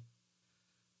film.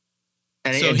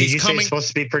 And so did you say it's supposed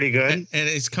to be pretty good? And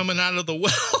he's coming out of the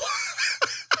well.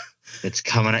 He's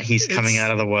coming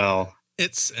out of the well.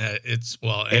 Is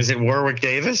it Warwick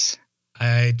Davis?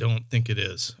 I don't think it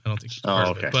is. I don't think he's part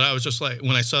of it. But I was just like,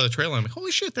 when I saw the trailer, I'm like, holy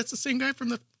shit, that's the same guy from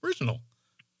the original.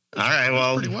 All right,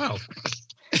 well, pretty wild.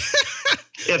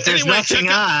 If there's nothing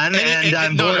on, and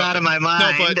I'm bored out of my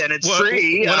mind, and it's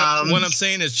free. What I'm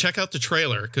saying is, check out the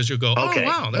trailer, because you'll go, oh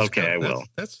wow, that's okay. I will.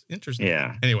 That's interesting.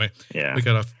 Yeah. Anyway, we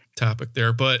got off topic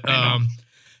there, but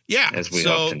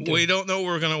so we don't know what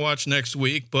we're going to watch next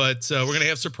week, but we're going to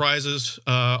have surprises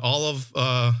all of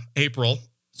April.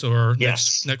 So our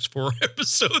next 4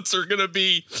 episodes are going to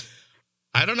be,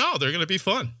 I don't know, they're going to be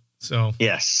fun. So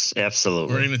yes,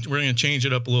 absolutely. We're going to change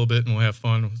it up a little bit, and we'll have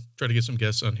fun. We'll try to get some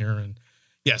guests on here. And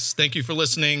yes, thank you for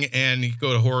listening. And you can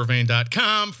go to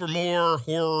horrorvein.com for more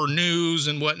horror news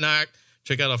and whatnot.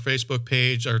 Check out our Facebook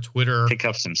page, our Twitter. Pick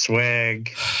up some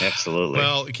swag. Absolutely.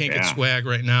 Well, you can't get swag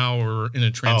right now. We're in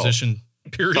a transition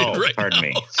period right now. Pardon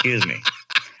me. Excuse me.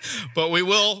 But we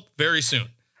will very soon.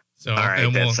 So, all right,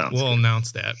 and we'll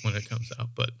announce that when it comes out.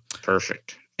 But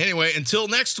perfect. Anyway, until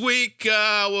next week,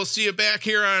 we'll see you back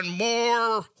here on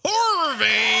more Horror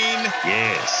Vein.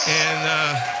 Yes.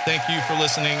 And thank you for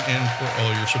listening and for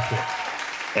all your support.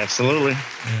 Absolutely.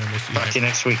 And we'll see you Talk to you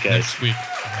next week, guys. Next week.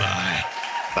 Bye.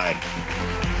 Bye.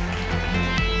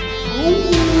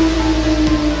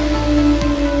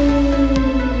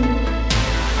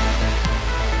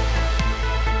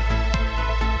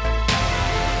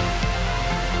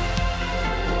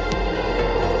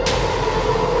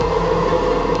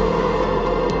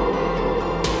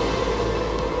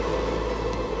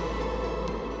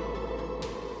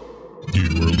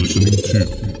 Listening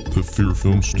to the Fear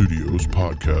Film Studios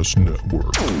Podcast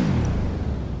Network.